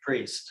Anglican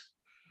priest.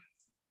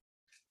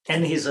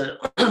 And he's a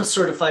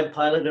certified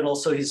pilot, and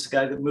also he's the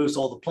guy that moves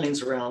all the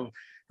planes around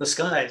the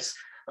skies.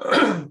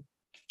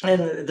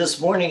 And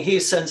this morning, he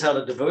sends out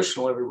a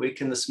devotional every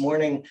week. And this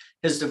morning,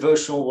 his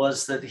devotional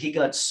was that he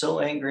got so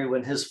angry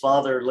when his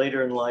father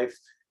later in life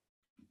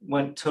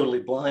went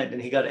totally blind,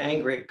 and he got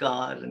angry at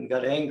God and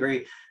got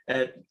angry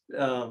at,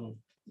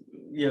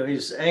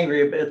 he's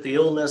angry at the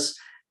illness.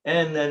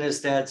 And then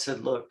his dad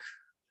said, look,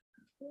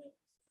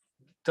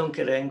 don't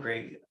get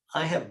angry.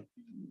 I have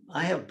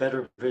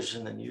better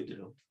vision than you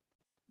do,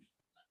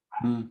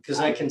 because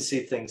I can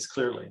see things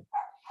clearly.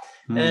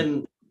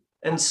 And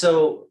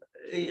so,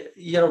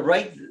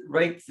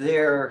 right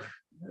there,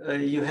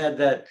 you had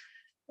that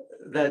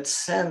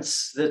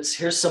sense that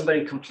here's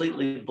somebody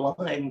completely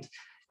blind,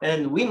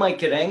 and we might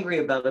get angry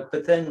about it,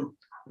 but then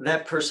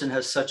that person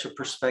has such a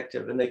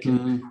perspective, and they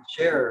can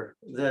share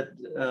that.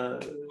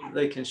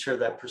 They can share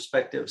that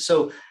perspective.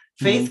 So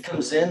faith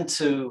comes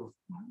into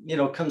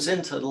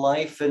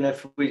life, and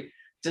if we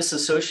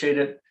disassociate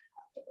it,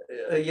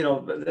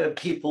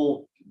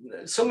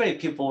 so many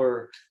people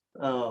are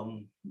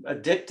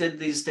addicted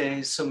these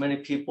days. So many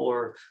people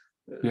are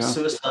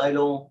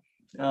suicidal,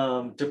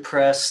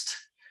 depressed,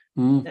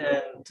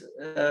 and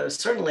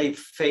certainly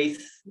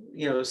faith,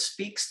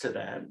 speaks to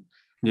that.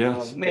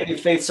 Yes. Maybe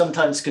faith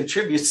sometimes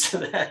contributes to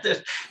that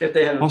if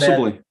they have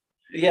possibly.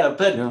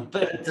 But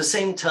at the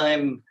same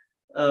time,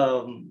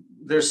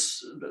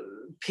 there's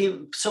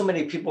so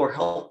many people are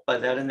helped by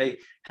that, and they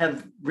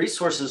have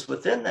resources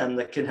within them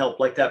that can help,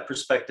 like that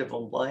perspective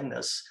on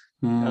blindness.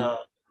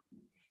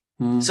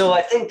 So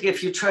I think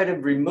if you try to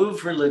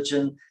remove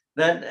religion,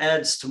 that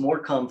adds to more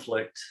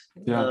conflict,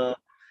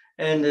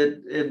 and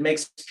it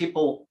makes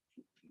people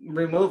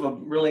remove a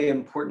really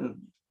important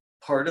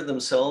part of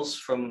themselves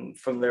from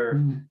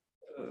their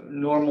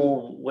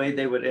normal way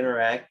they would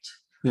interact.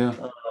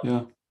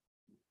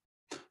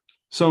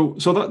 So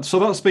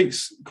that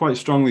speaks quite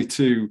strongly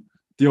to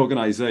the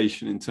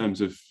organization in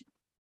terms of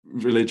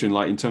religion,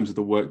 like in terms of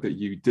the work that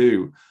you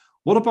do.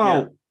 What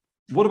about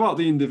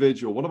the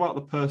individual? What about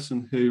the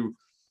person who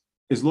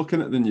is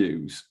looking at the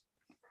news,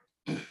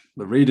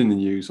 they're reading the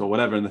news or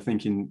whatever, and they're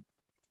thinking,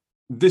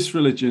 this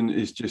religion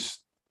is just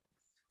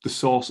the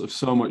source of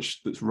so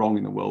much that's wrong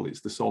in the world.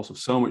 It's the source of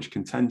so much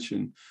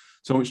contention,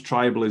 so much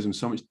tribalism,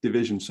 so much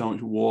division, so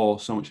much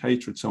war, so much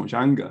hatred, so much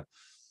anger.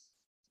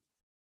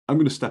 I'm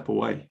going to step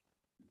away.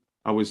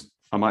 I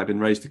might have been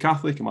raised a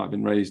Catholic, I might have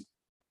been raised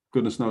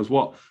goodness knows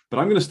what, but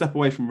I'm going to step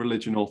away from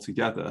religion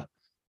altogether,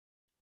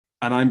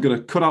 and I'm going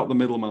to cut out the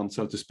middleman,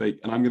 so to speak,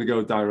 and I'm going to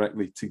go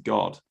directly to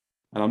God.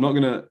 And I'm not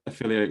going to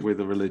affiliate with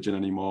a religion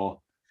anymore.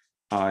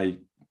 I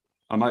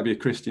might be a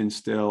Christian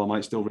still. I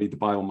might still read the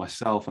Bible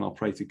myself, and I'll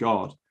pray to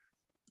God.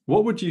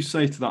 What would you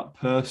say to that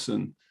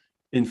person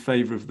in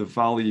favor of the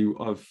value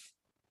of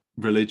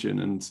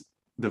religion and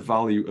the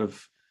value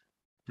of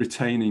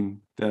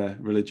retaining their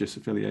religious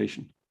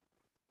affiliation?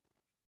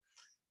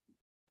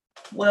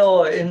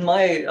 Well,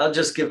 I'll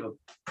just give a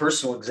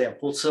personal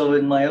example. So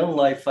in my own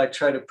life, I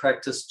try to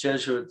practice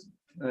Jesuit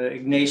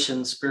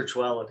Ignatian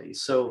spirituality.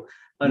 So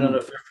I don't know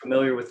if you're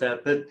familiar with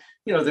that, but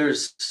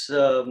there's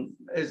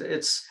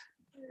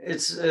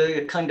it's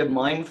a kind of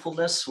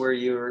mindfulness where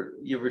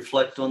you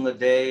reflect on the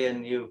day,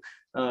 and you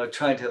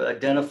try to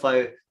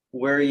identify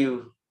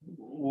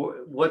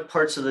what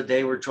parts of the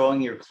day were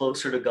drawing you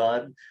closer to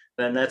God,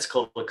 and that's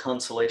called a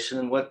consolation,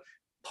 and what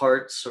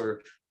parts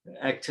or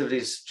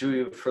activities drew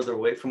you further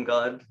away from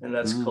God, and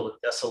that's called a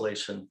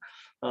desolation.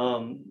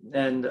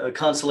 And a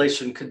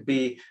consolation could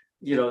be,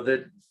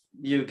 that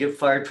you get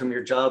fired from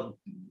your job.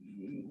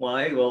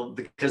 Why? Well,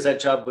 because that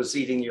job was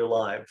eating you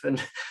alive.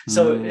 And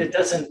so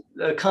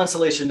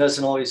consolation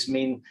doesn't always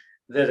mean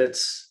that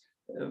it's,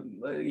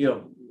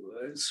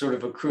 sort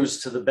of accrues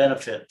to the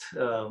benefit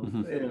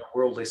in a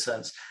worldly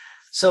sense.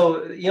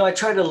 So, I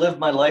try to live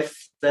my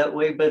life that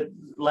way, but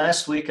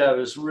last week I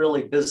was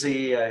really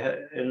busy,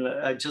 and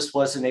I just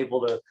wasn't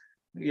able to,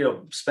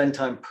 spend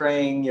time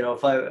praying,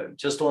 if I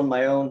just on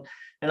my own.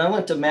 And I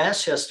went to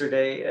Mass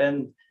yesterday,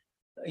 and,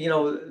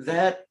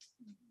 that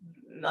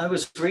I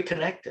was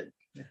reconnected.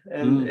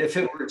 And if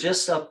it were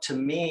just up to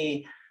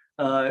me,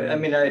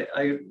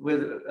 I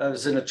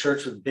was in a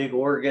church with big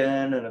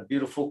organ and a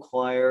beautiful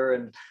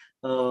choir,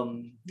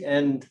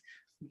 and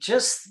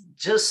just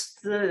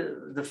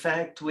the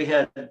fact we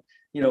had,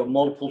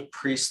 multiple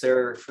priests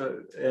there,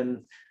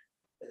 and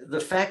the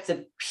fact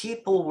that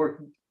people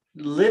were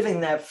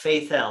living that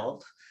faith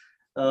out,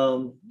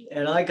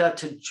 and I got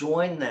to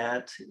join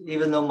that,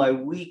 even though my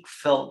week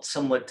felt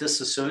somewhat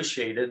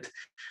disassociated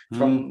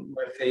from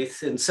my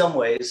faith in some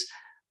ways.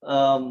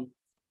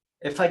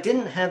 If I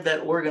didn't have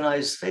that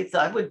organized faith,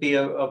 I would be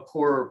a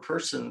poorer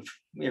person,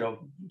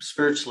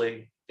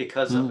 spiritually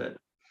because of it.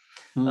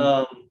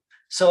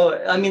 So,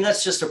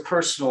 that's just a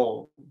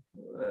personal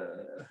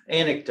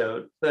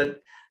anecdote,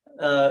 but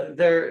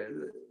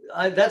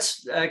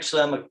that's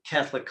actually, I'm a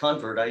Catholic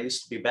convert. I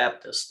used to be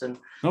Baptist. And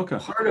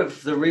part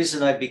of the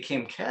reason I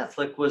became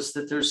Catholic was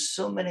that there's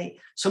so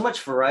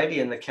much variety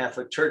in the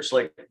Catholic Church,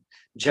 like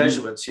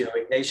Jesuits,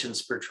 Ignatian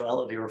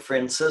spirituality, or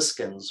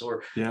Franciscans,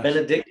 or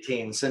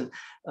Benedictines, and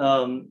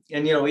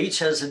each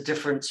has a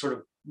different sort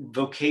of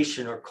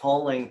vocation or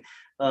calling,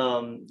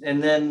 and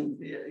then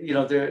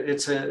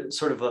it's a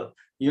sort of a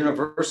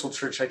universal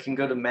church. I can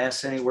go to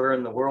mass anywhere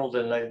in the world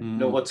and I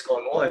know what's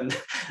going on,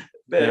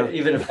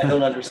 even if I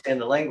don't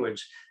understand the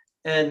language.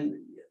 And,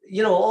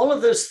 all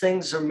of those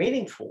things are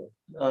meaningful.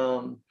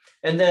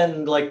 And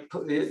then, like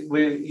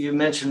you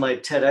mentioned my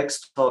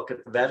TEDx talk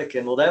at the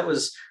Vatican. Well, that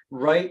was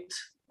right.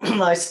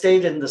 I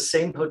stayed in the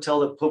same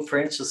hotel that Pope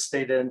Francis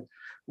stayed in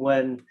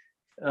when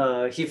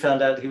he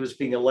found out he was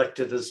being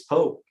elected as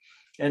Pope.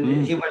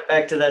 And he went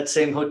back to that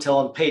same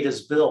hotel and paid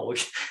his bill.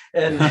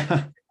 and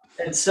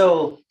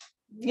so,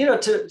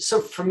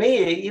 so for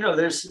me,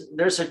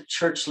 there's a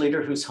church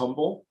leader who's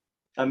humble.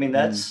 I mean,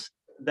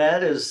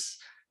 that is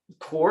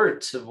core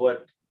to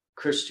what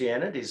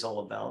Christianity is all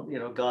about.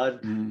 God,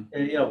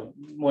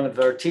 one of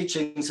our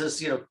teachings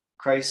is,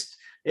 Christ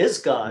is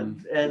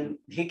God, and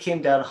he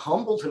came down,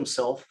 humbled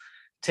himself,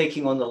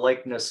 taking on the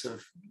likeness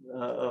of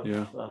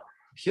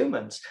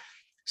humans.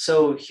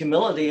 So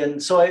humility.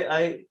 And so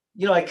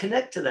I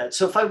connect to that.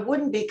 So if I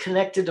wouldn't be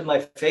connected to my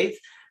faith,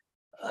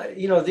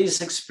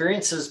 these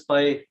experiences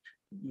by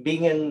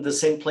being in the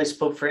same place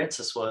Pope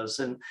Francis was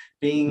and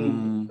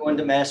going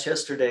to mass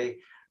yesterday,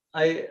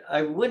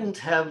 I wouldn't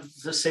have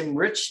the same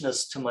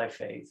richness to my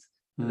faith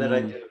that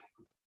I do.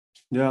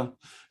 Yeah.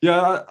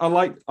 I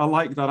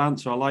like that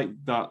answer. I like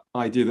that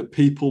idea that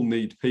people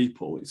need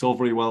people. It's all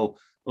very well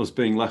us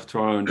being left to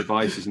our own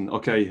devices and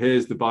okay,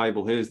 here's the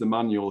Bible, here's the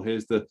manual,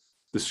 here's the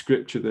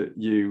scripture that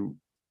you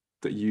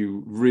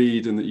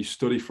read and that you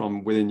study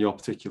from within your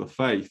particular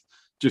faith.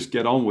 Just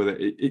get on with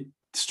it. It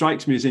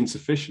strikes me as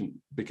insufficient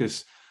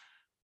because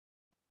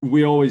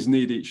we always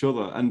need each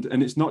other, and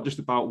it's not just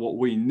about what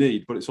we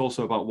need, but it's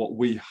also about what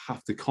we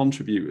have to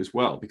contribute as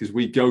well, because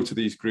we go to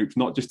these groups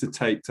not just to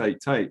take,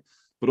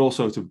 but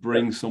also to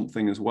bring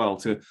something as well,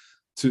 to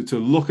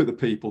look at the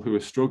people who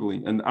are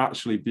struggling and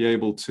actually be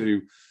able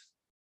to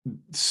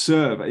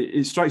serve.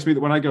 It strikes me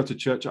that when I go to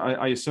church,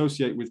 I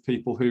associate with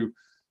people who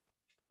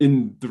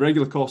in the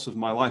regular course of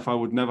my life I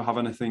would never have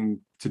anything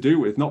to do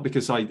with, not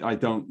because I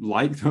don't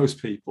like those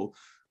people,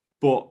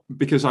 but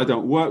because I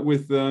don't work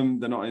with them.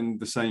 They're not in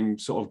the same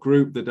sort of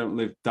group. They don't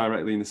live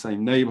directly in the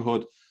same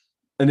neighborhood.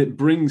 And it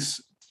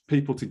brings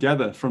people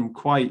together from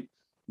quite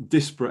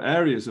disparate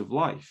areas of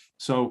life.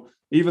 So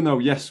even though,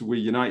 yes, we're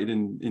united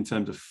in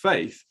terms of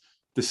faith,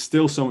 there's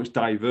still so much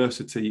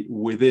diversity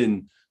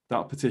within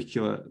that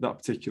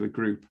particular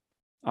group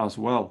as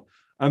well.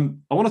 I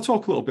want to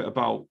talk a little bit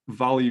about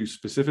values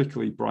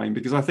specifically, Brian,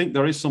 because I think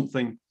there is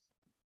something,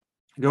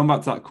 going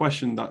back to that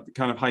question, that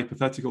kind of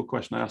hypothetical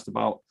question I asked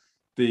about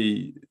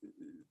the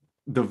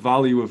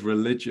value of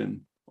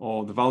religion,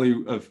 or the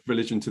value of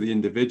religion to the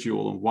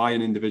individual, and why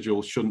an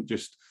individual shouldn't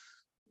just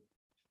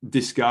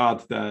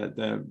discard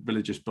their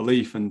religious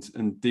belief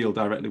and deal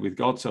directly with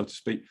God, so to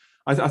speak.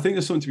 I think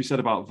there's something to be said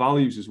about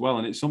values as well,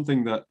 and it's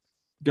something that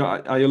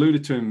I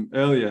alluded to him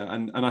earlier,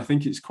 and I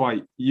think it's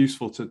quite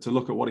useful to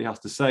look at what he has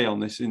to say on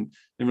this in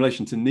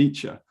relation to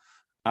Nietzsche,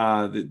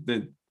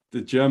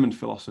 the German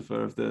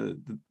philosopher of the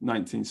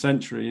 19th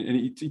century.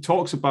 And he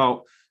talks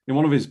about, in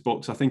one of his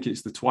books, I think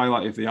it's The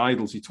Twilight of the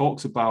Idols, he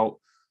talks about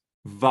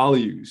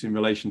values in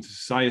relation to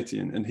society,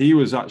 and he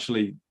was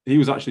actually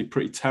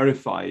pretty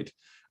terrified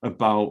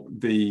about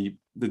the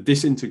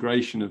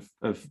disintegration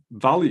of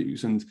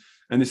values, and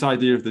this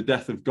idea of the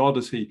death of God,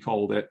 as he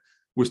called it,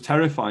 was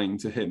terrifying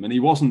to him. And he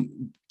wasn't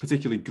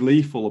particularly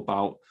gleeful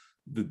about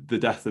the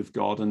death of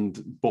God and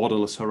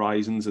borderless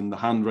horizons and the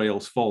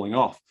handrails falling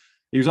off.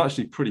 He was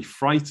actually pretty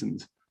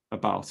frightened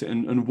about it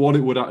and what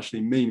it would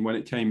actually mean when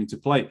it came into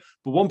play.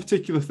 But one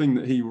particular thing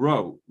that he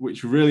wrote,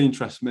 which really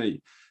interests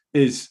me,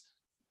 is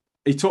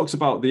he talks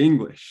about the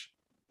English,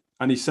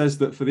 and he says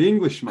that for the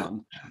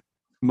Englishman,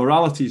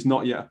 morality is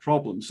not yet a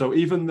problem. So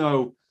even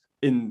though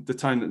in the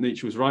time that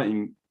Nietzsche was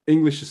writing,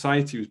 English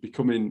society was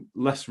becoming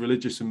less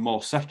religious and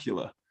more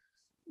secular,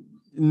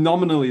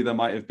 nominally there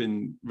might have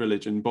been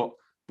religion, but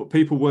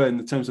people were,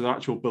 in terms of their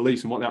actual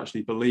beliefs and what they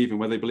actually believe in,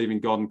 whether they believe in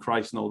God and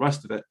Christ and all the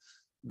rest of it,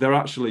 they're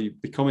actually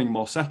becoming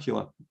more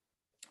secular.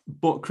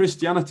 But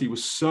Christianity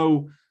was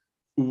so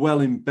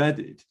well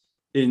embedded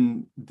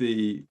in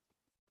the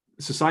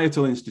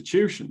societal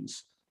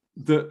institutions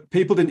that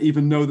people didn't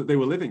even know that they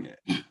were living it.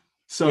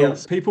 So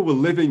people were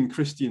living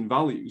Christian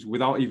values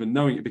without even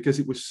knowing it, because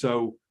it was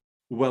so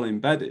well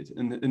embedded.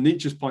 And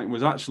Nietzsche's point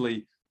was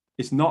actually,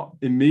 it's not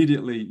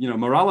immediately,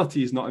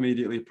 morality is not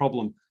immediately a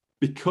problem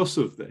because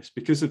of this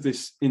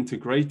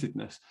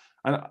integratedness.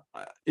 And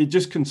it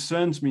just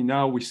concerns me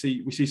now. We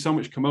see so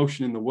much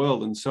commotion in the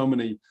world, and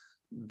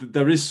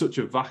there is such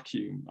a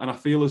vacuum. And I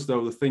feel as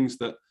though the things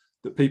that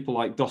people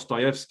like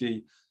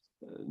Dostoevsky,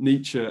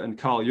 Nietzsche, and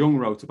Carl Jung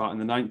wrote about in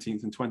the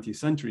 19th and 20th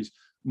centuries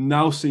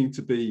now seem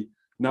to be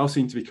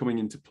coming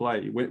into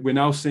play. We're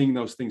now seeing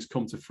those things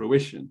come to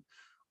fruition,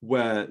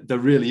 where there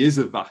really is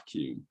a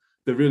vacuum.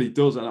 There really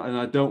does. And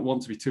I don't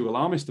want to be too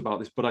alarmist about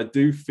this, but I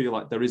do feel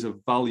like there is a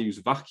values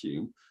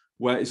vacuum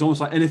where it's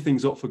almost like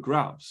anything's up for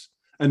grabs.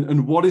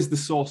 And what is the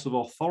source of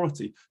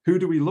authority? Who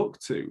do we look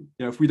to?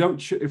 If we don't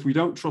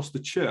trust the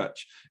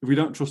church, if we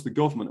don't trust the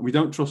government, we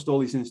don't trust all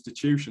these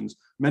institutions,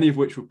 many of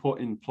which were put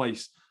in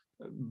place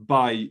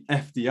by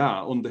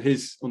FDR under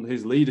his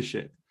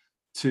leadership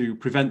to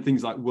prevent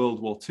things like World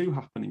War II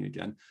happening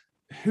again.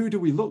 Who do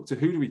we look to?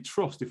 Who do we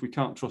trust if we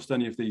can't trust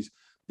any of these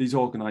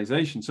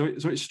organizations? So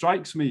it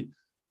strikes me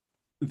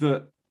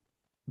that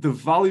the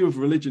value of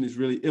religion is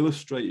really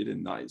illustrated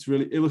in that. It's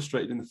really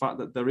illustrated in the fact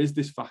that there is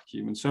this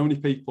vacuum, and so many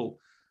people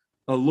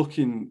are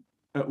looking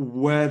at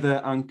where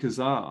their anchors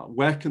are.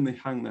 Where can they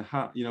hang their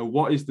hat? You know,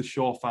 what is the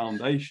sure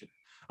foundation?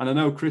 And I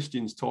know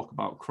Christians talk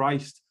about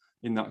Christ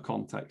in that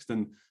context,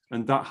 and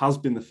that has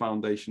been the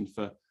foundation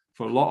for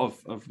a lot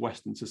of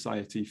Western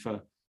society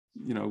for,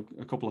 you know,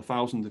 a couple of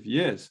thousand of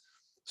years.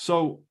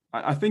 So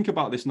I think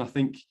about this and I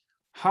think,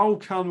 how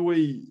can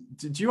we,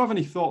 do you have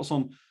any thoughts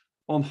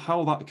on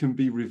how that can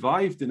be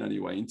revived in any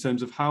way, in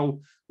terms of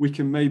how we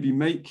can maybe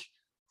make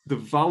the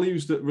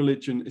values that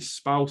religion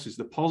espouses,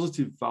 the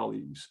positive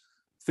values,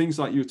 things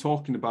like you were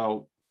talking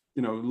about,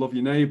 you know, love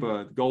your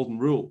neighbor, the golden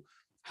rule.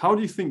 How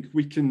do you think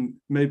we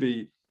can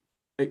maybe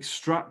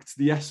extract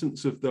the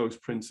essence of those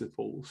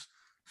principles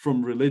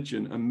from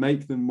religion and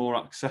make them more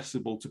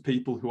accessible to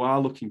people who are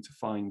looking to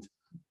find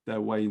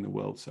their way in the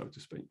world, so to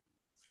speak?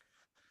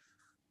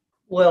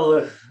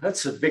 Well,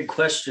 that's a big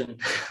question.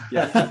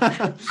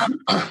 Yeah.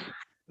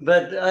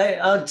 But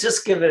I'll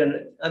just give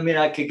it, I mean,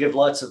 I could give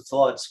lots of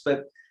thoughts,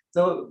 but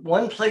the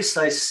one place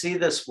I see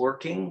this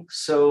working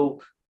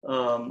so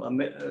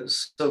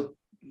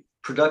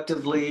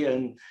productively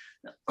and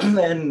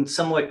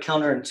somewhat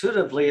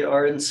counterintuitively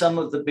are in some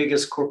of the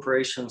biggest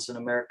corporations in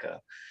America.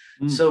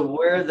 So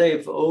where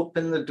they've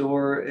opened the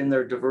door in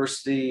their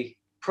diversity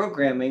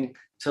programming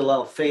to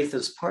allow faith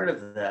as part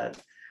of that,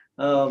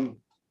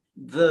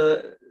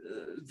 the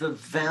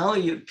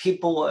value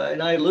people,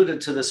 and I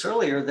alluded to this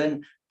earlier,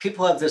 then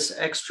people have this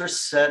extra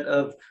set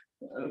of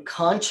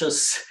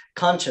conscience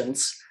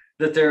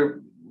that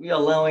they're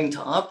allowing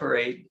to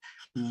operate.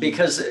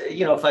 Because,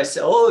 you know, if I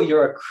say, oh,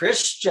 you're a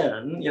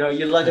Christian, you know,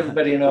 you let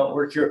everybody know at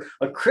work you're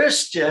a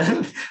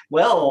Christian,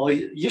 well,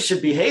 you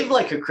should behave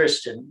like a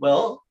Christian.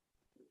 Well,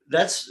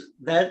 that's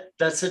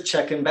a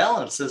check and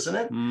balance, isn't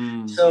it?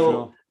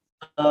 So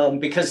sure.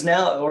 Because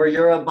now, or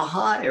you're a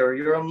Baha'i or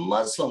you're a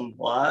Muslim,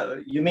 well,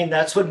 you mean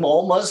that's what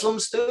all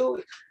Muslims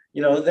do?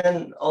 You know,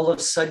 then all of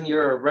a sudden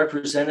you're a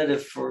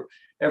representative for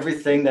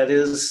everything that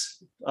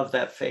is of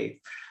that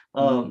faith.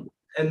 And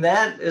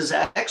that is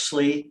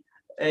actually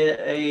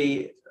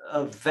a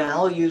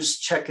values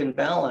check and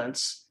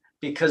balance,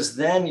 because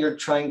then you're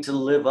trying to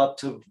live up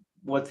to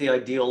what the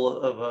ideal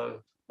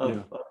of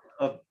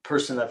a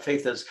person of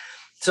faith is.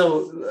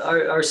 So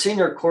our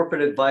senior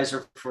corporate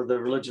advisor for the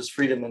Religious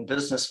Freedom and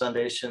Business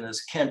Foundation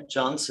is Kent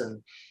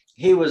Johnson.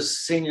 He was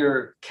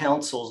senior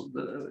counsel,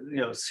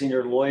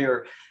 senior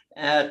lawyer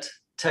at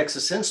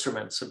Texas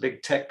Instruments, a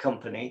big tech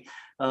company,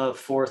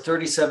 for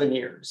 37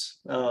 years.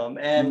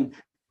 And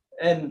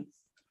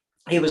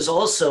he was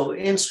also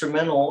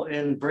instrumental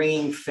in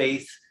bringing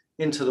faith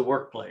into the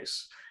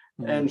workplace.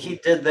 And he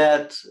did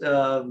that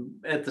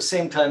at the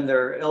same time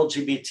their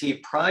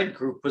LGBT pride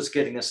group was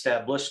getting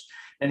established,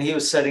 and he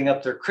was setting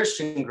up their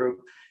Christian group.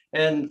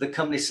 And the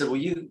company said,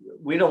 well,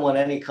 we don't want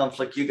any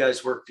conflict. You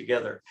guys work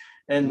together.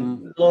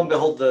 And lo and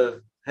behold,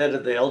 the head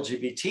of the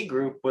LGBT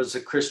group was a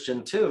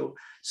Christian too.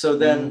 So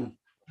then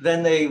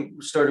they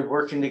started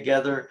working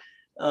together,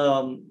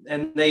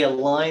 and they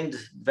aligned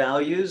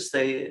values.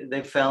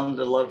 They found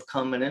a lot of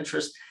common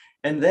interest.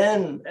 And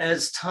then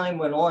as time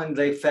went on,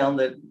 they found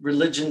that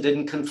religion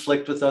didn't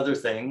conflict with other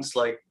things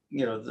like,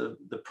 you know,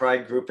 the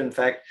pride group. In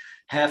fact,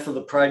 half of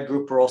the pride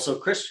group are also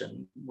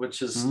Christian,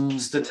 which is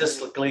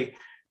statistically,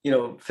 you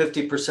know,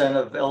 50%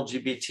 of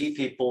LGBT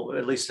people,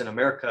 at least in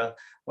America,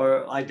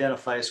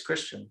 identify as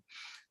Christian.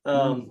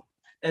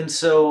 And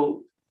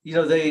so, you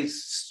know, they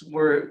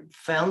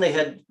found they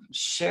had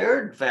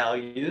shared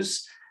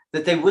values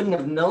that they wouldn't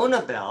have known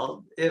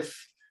about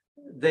if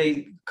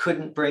they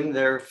couldn't bring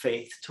their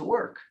faith to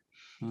work.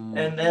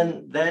 And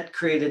then that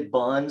created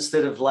bonds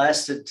that have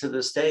lasted to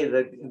this day.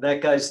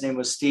 That guy's name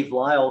was Steve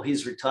Lyle.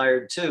 He's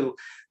retired too,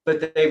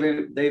 but they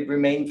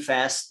remained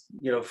fast,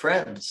 you know,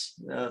 friends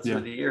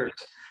through the years.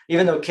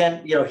 Even though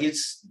Kent, you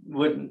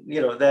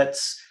know,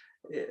 that's,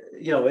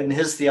 you know, in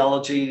his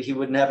theology, he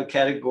wouldn't have a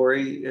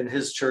category in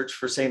his church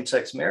for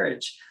same-sex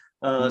marriage.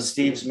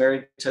 Steve's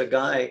married to a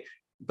guy,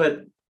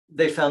 but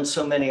they found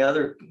so many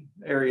other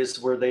areas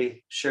where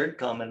they shared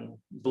common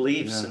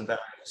beliefs and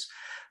values.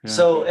 Yeah.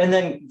 So, and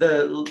then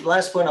the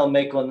last point I'll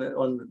make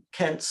on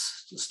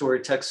Kent's story,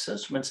 Texas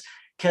Instruments,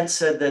 Kent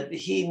said that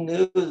he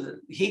knew that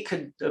he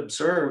could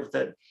observe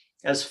that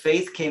as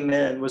faith came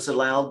in, was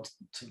allowed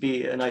to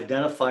be an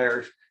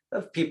identifier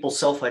of people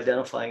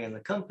self-identifying in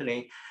the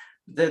company,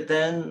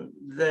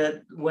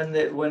 that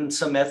when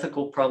some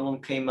ethical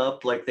problem came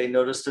up, like they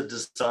noticed a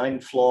design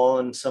flaw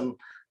in some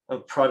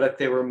product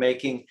they were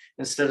making,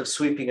 instead of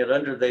sweeping it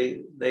under,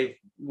 they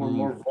were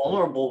more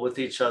vulnerable with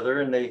each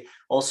other, and they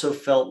also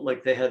felt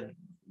like they had,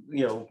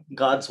 you know,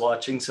 God's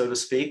watching, so to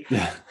speak.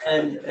 Yeah.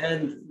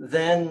 And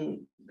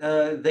then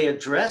they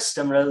addressed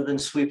them rather than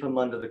sweep them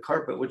under the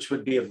carpet, which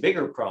would be a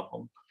bigger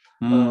problem.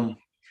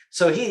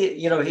 so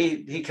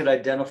he could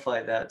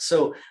identify that.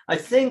 So I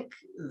think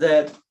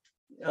that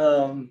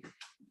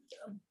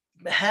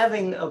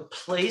having a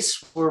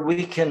place where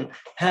we can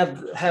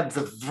have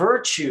the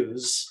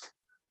virtues,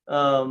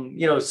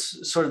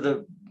 sort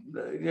of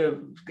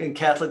in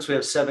Catholics we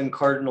have 7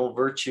 cardinal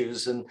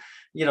virtues, and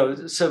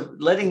so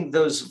letting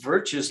those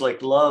virtues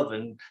like love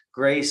and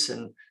grace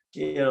and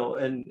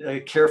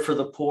care for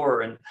the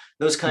poor and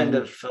those kind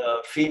of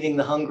feeding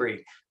the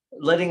hungry,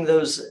 letting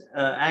those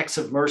acts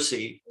of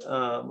mercy,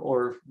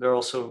 or they're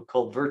also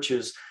called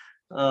virtues,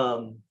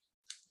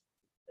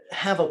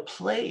 have a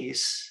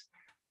place,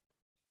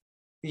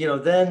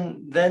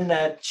 then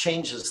that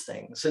changes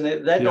things. And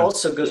that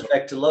also goes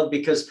back to love,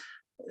 because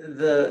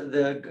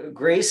the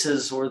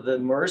graces or the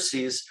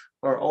mercies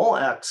are all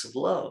acts of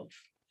love.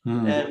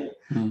 And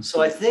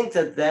so I think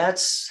that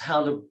that's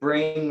how to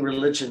bring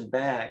religion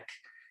back,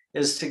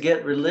 is to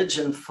get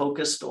religion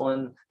focused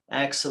on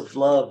acts of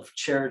love,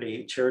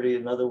 charity,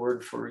 another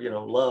word for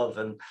love,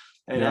 and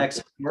acts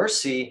of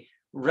mercy,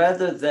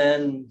 rather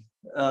than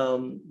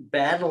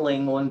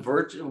battling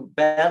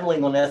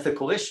on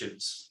ethical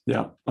issues.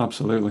 Yeah,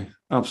 absolutely.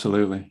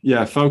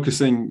 Yeah,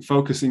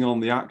 focusing on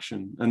the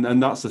action,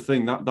 and that's the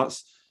thing.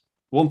 That's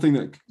one thing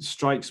that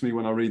strikes me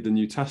when I read the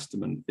New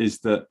Testament, is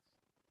that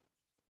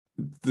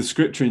the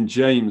scripture in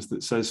James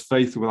that says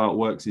faith without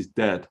works is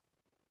dead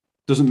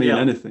doesn't mean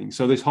anything.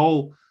 So this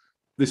whole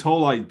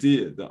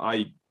idea that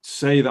I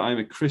say that I'm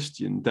a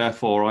Christian,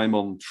 therefore I'm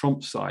on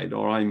Trump's side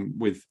or I'm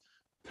with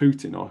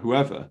Putin or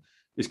whoever,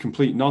 is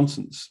complete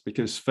nonsense,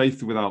 because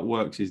faith without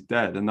works is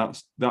dead, and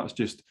that's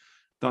just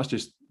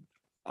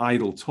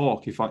idle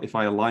talk. If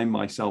I align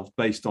myself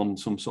based on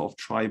some sort of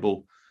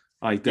tribal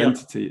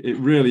identity, it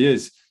really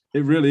is.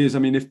 I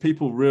mean, if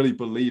people really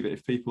believe it,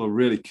 if people are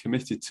really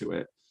committed to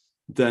it,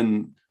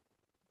 then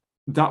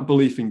that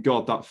belief in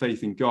God, that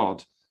faith in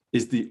God,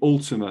 is the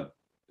ultimate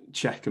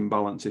check and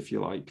balance, if you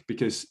like,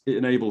 because it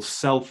enables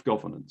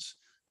self-governance.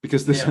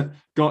 Because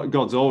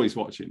God's always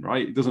watching,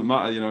 right? It doesn't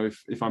matter,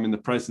 if I'm in the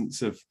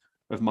presence of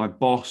my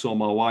boss or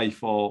my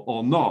wife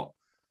or not,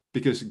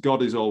 because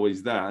God is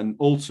always there, and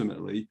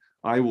ultimately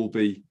I will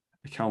be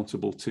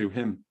accountable to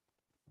him.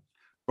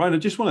 Brian, I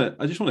just want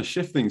to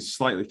shift things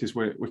slightly, because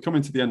we're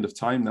coming to the end of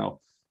time now.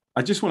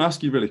 I just want to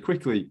ask you really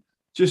quickly,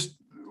 just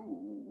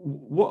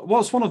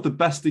what's one of the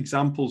best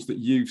examples that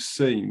you've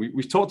seen?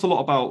 We've talked a lot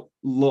about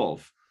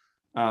love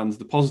and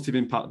the positive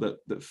impact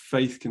that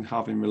faith can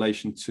have in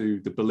relation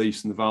to the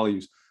beliefs and the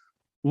values.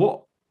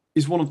 What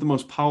is one of the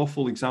most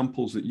powerful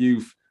examples that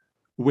you've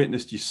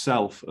witnessed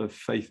yourself of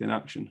faith in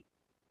action?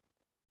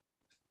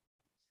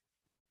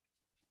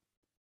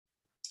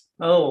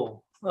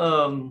 Well,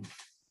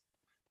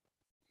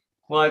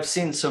 I've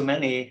seen so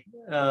many.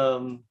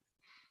 I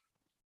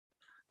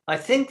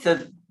think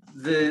that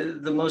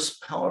the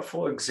most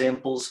powerful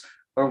examples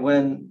are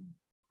when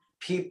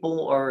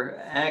people are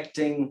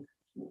acting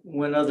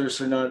when others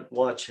are not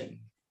watching,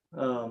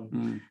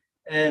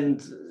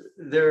 and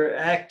they're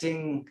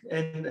acting.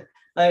 And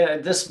I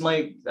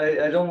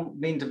don't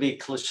mean to be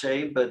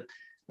cliche, but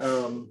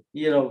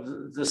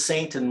the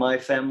saint in my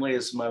family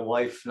is my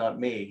wife, not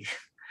me.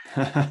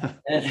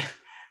 And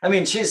I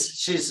mean,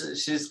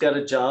 she's got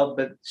a job,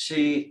 but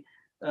she,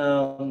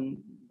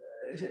 in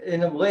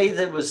a way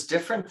that was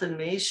different than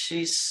me,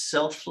 she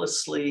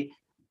selflessly,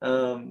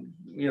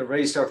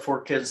 raised our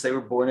 4 kids. They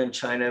were born in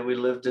China. We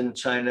lived in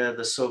China,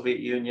 the Soviet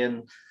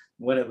Union,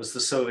 when it was the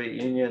Soviet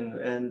Union,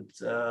 and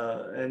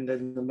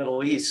in the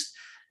Middle East.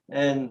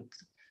 And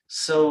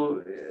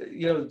so,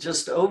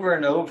 just over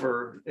and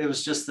over, it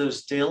was just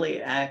those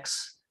daily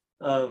acts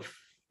of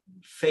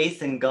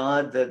faith in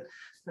God that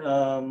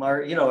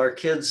our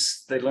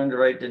kids, they learned to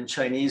write in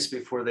Chinese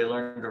before they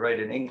learned to write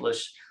in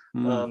English.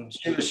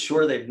 She was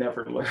sure they'd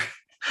never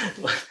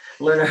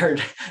learn our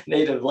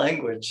native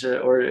language,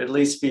 or at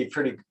least be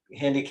pretty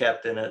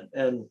handicapped in it.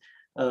 And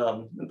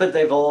but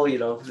they've all,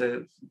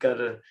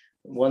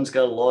 one's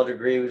got a law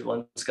degree,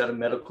 one's got a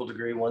medical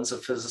degree, one's a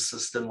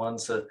physicist, and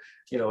one's a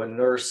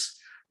nurse.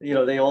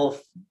 They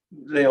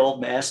all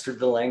mastered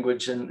the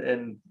language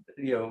and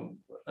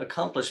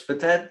accomplished. But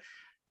that,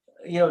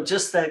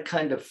 just that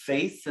kind of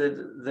faith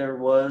that there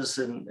was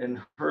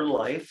in her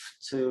life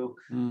to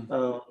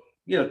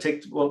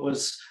take what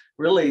was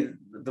really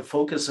the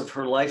focus of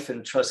her life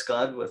and trust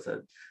God with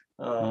it.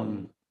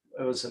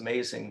 It was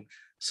amazing.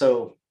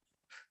 So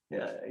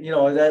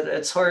that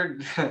it's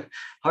hard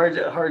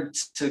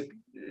to,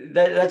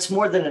 that's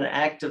more than an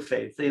act of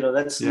faith.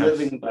 That's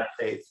living by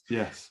faith.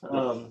 Yes.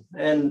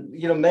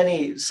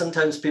 And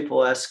sometimes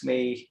people ask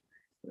me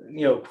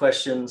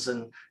questions,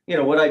 and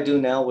what I do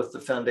now with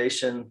the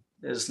foundation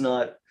is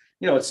not,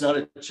 it's not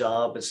a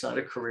job, it's not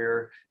a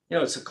career,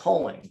 it's a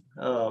calling.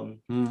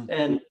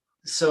 And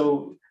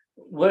so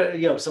what,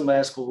 somebody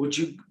asks, well, would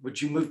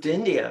you move to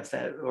India if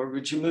that, or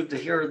would you move to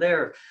here or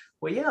there?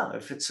 Well, yeah,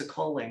 if it's a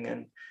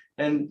calling.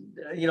 And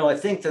I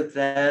think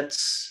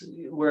that's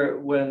where,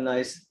 when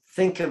I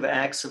think of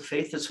acts of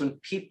faith, it's when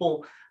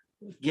people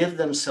give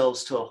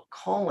themselves to a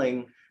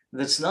calling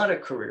that's not a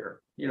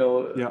career.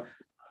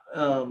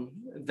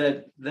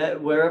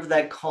 that wherever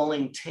that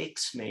calling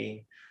takes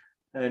me,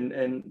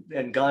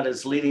 and God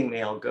is leading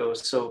me, I'll go.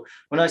 So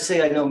when I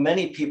say I know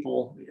many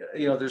people,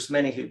 there's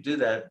many who do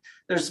that.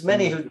 There's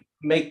many who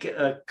make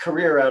a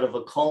career out of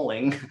a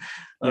calling,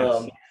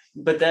 Yes.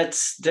 but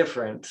that's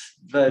different.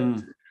 But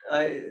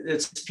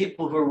it's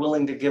people who are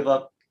willing to give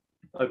up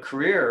a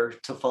career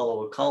to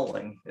follow a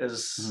calling.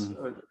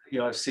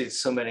 I've seen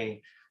so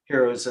many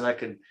heroes, and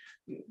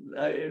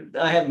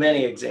I have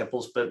many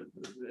examples, but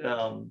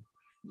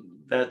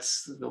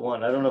that's the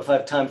one. I don't know if I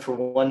have time for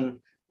one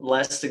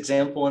last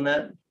example on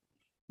that.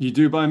 You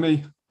do by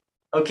me.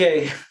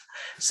 Okay,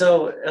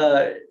 so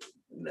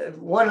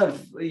one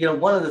of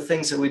the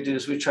things that we do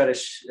is we try to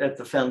at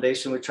the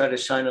foundation, we try to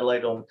shine a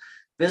light on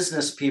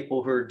business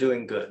people who are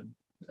doing good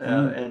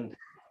and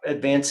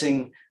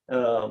advancing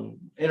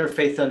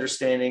interfaith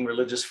understanding,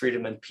 religious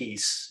freedom, and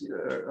peace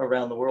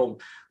around the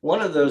world.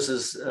 One of those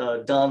is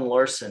Don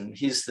Larson.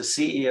 He's the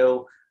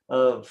CEO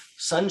of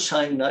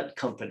Sunshine Nut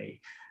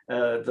Company,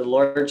 the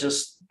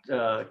largest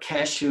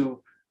cashew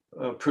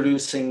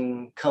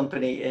producing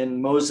company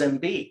in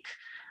Mozambique.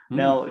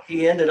 Now,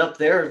 he ended up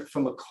there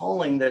from a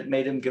calling that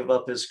made him give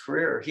up his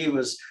career. He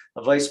was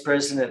a vice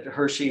president at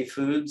Hershey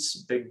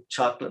Foods, big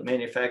chocolate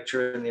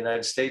manufacturer in the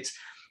United States.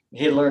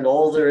 He had learned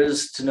all there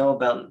is to know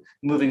about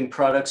moving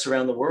products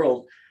around the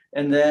world.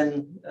 And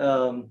then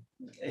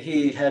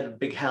he had a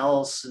big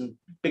house and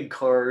big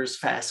cars,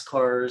 fast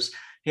cars.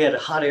 He had a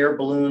hot air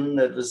balloon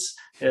that was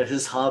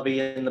his hobby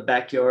in the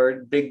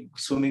backyard, big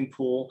swimming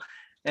pool.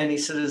 And he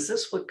said, is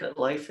this what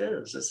life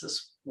is? Is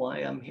this why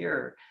I'm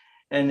here?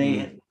 And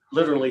he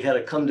literally had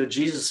a come to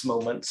Jesus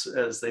moment,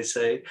 as they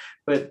say.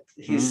 But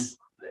he's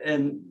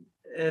and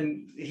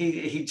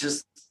he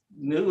just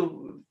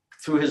knew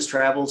through his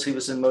travels. He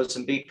was in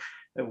Mozambique,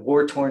 a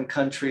war-torn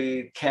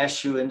country,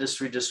 cashew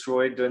industry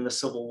destroyed during the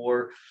Civil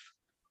War.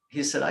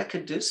 He said, I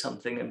could do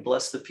something and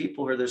bless the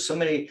people here. There's so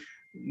many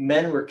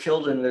men were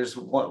killed, and there's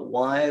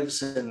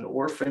wives and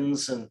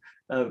orphans and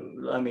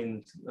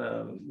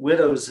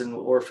widows and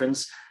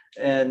orphans,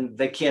 and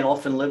they can't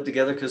often live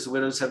together because the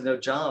widows have no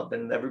job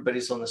and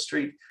everybody's on the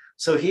street.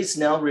 So he's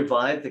now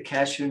revived the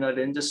cashew nut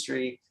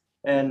industry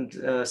and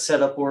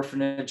set up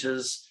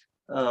orphanages.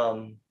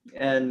 And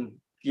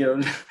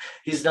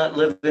he's not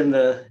living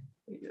the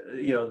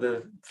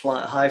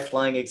high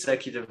flying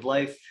executive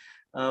life,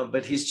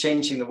 but he's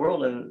changing the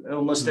world. And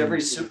almost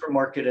every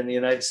supermarket in the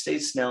United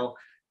States now,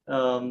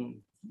 all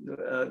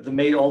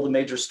the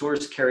major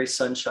stores carry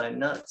Sunshine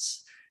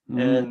Nuts.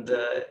 And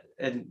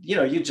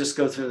you just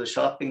go through the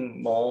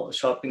shopping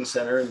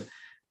center, and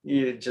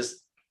you just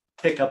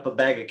pick up a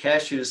bag of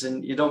cashews,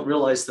 and you don't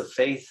realize the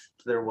faith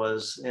there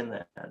was in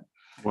that.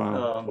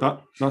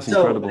 Wow, that's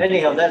incredible. So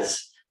anyhow,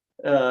 that's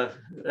a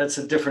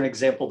different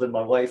example than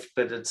my wife,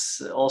 but it's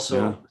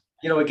also,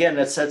 again,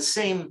 it's that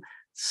same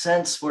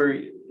sense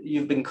where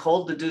you've been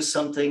called to do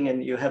something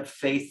and you have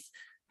faith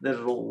that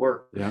it'll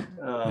work.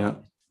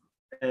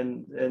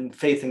 And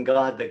faith in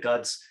God, that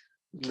God's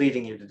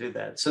leading you to do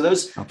that. So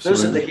those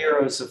are the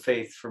heroes of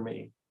faith for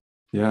me.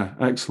 Yeah,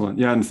 excellent.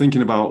 Yeah, and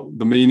thinking about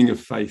the meaning of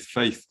faith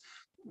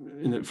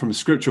from a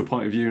scriptural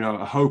point of view,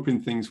 a hope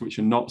in things which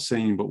are not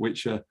seen, but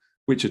which are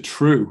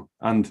true.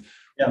 And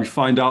we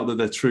find out that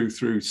they're true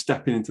through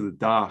stepping into the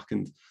dark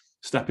and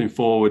stepping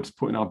forward,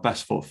 putting our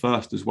best foot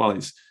first as well.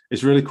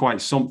 It's really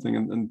quite something.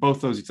 And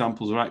both those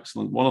examples are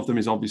excellent. One of them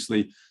is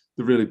obviously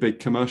the really big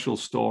commercial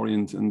story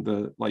and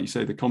the, like you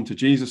say, the come to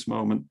Jesus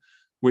moment,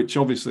 which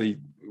obviously,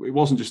 it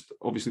wasn't just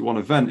obviously one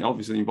event. It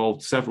obviously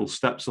involved several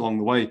steps along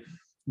the way.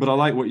 But I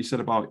like what you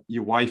said about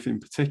your wife in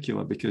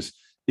particular, because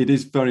it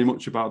is very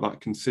much about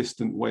that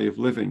consistent way of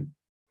living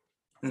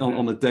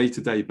on a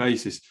day-to-day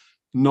basis,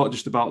 not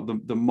just about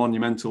the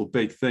monumental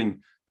big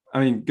thing. I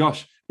mean,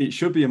 gosh, it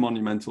should be a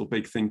monumental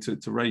big thing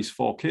to raise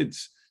 4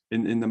 kids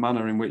in the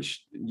manner in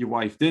which your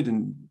wife did.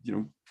 And,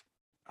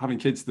 having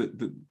kids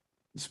that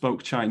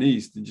spoke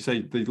Chinese, did you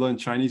say they learned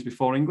Chinese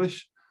before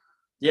English?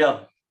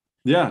 Yeah.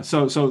 Yeah.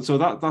 So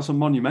that's a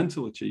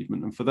monumental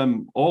achievement. And for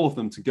them, all of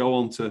them, to go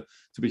on to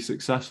be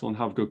successful and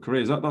have good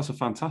careers, that's a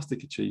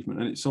fantastic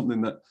achievement. And it's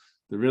something that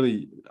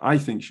really, I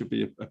think, should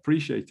be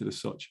appreciated as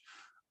such.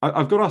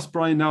 I've got to ask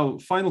Brian now,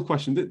 final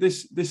question.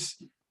 This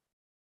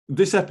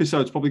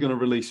episode's probably going to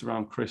release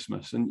around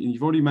Christmas, and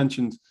you've already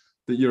mentioned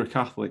that you're a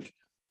Catholic.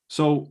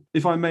 So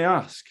if I may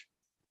ask,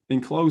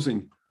 in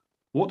closing,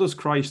 what does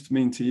Christ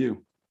mean to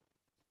you?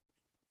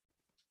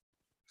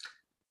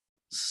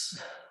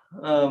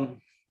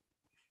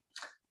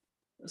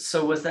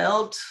 So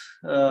without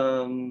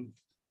being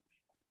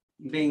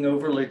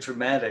overly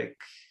dramatic,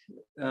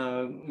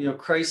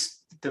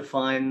 Christ's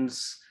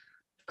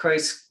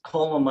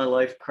call on my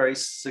life,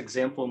 Christ's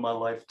example in my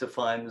life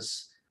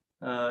defines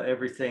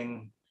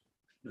everything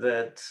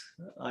that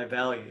I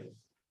value.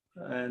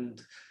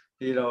 And,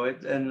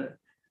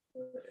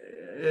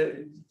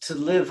 to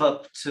live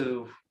up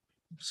to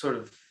sort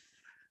of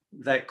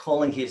that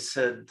calling, he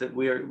said that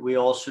we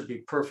all should be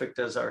perfect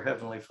as our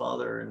Heavenly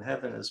Father in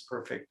heaven is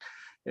perfect,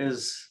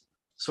 is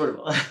sort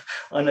of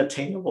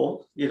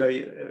unattainable.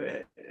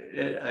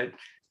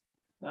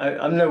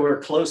 I'm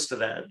nowhere close to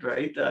that,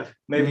 right?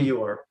 Maybe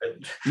you are, but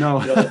no,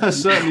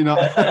 certainly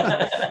not.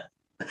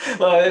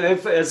 Well,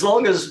 as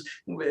long as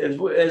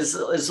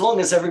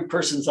every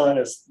person's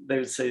honest, they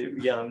would say,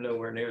 "Yeah, I'm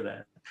nowhere near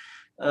that."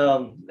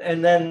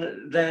 And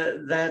then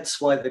that's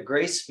why the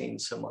grace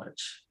means so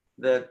much.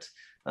 That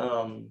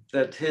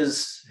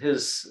his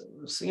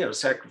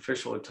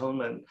sacrificial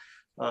atonement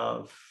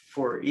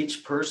for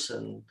each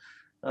person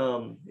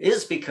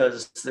is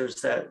because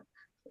there's that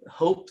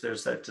hope,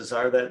 there's that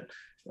desire that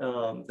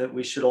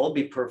we should all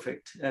be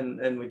perfect,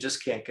 and we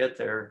just can't get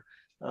there,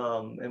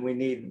 and we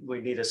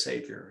need a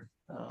savior.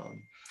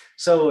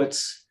 So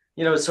it's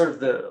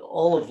sort of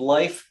all of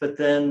life, but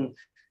then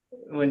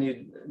when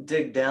you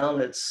dig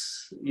down,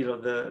 it's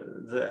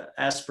the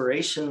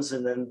aspirations,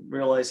 and then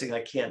realizing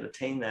I can't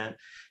attain that,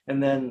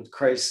 and then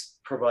Christ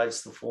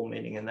provides the full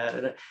meaning in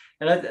that.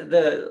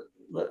 And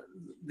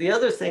the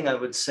other thing I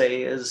would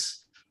say is,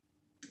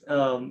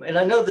 and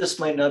I know this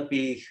might not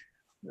be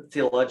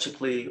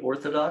theologically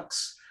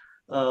orthodox,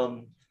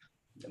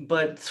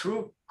 but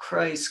through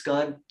Christ,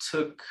 God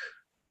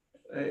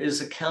is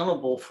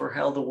accountable for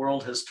how the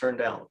world has turned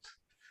out.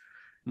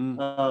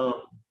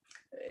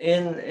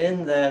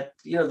 In that,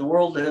 the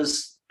world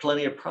has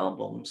plenty of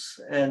problems,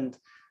 and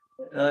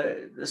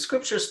the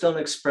scriptures don't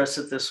express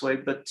it this way,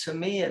 but to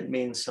me it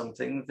means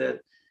something,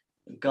 that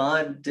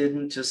God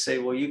didn't just say,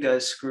 well, you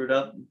guys screwed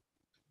up,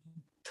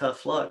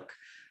 tough luck,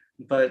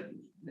 but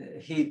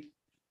he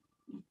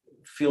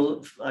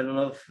I don't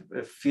know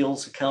if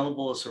feels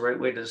accountable is the right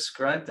way to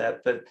describe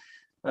that, but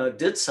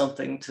did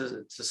something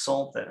to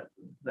solve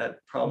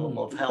that problem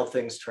of how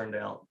things turned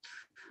out.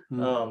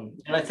 And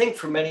I think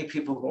for many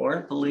people who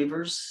aren't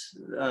believers,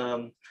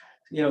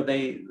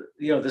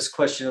 this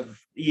question of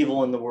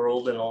evil in the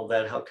world and all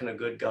that, how can a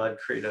good God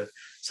create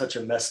such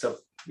a messed up,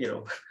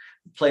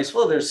 place?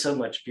 Well, there's so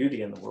much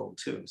beauty in the world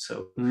too.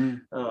 So,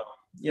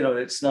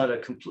 it's not a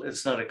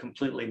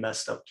completely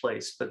messed up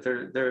place, but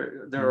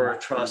there are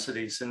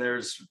atrocities, and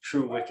there's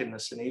true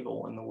wickedness and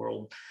evil in the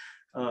world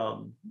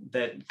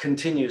that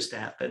continues to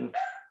happen,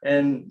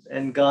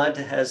 and God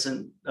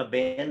hasn't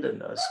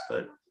abandoned us,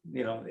 but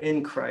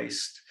in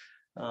Christ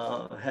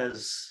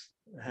has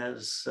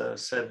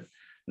said,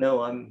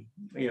 no,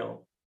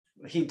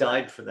 he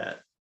died for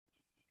that.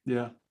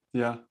 Yeah,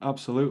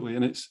 absolutely.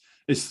 And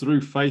it's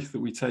through faith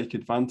that we take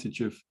advantage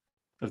of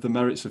the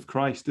merits of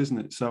Christ, isn't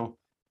it? So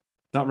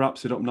that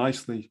wraps it up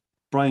nicely.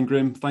 Brian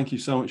Grimm, thank you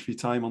so much for your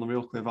time on the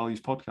Real Clear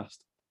Values podcast.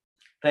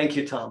 Thank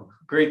you, Tom.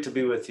 Great to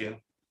be with you.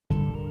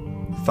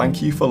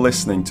 Thank you for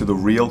listening to the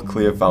Real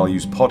Clear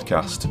Values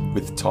podcast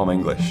with Tom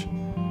English.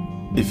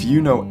 If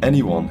you know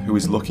anyone who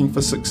is looking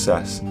for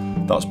success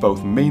that's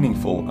both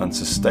meaningful and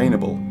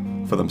sustainable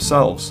for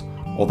themselves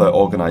or their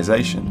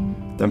organization,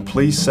 then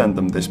please send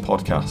them this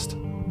podcast.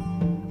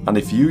 And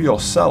if you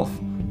yourself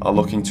are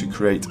looking to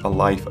create a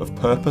life of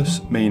purpose,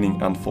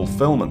 meaning, and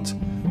fulfillment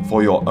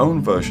for your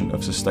own version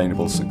of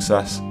sustainable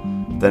success,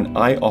 then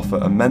I offer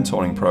a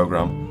mentoring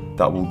program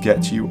that will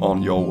get you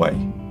on your way.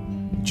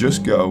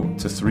 Just go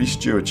to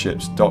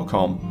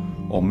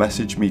 3stewardships.com or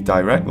message me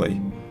directly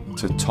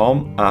to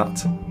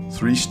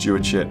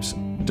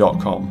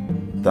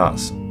tom@3stewardships.com.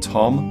 That's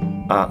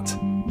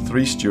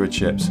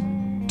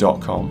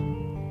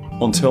tom@3stewardships.com.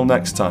 Until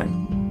next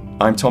time,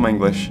 I'm Tom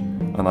English,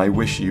 and I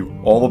wish you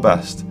all the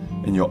best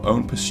in your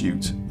own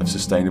pursuit of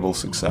sustainable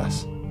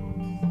success.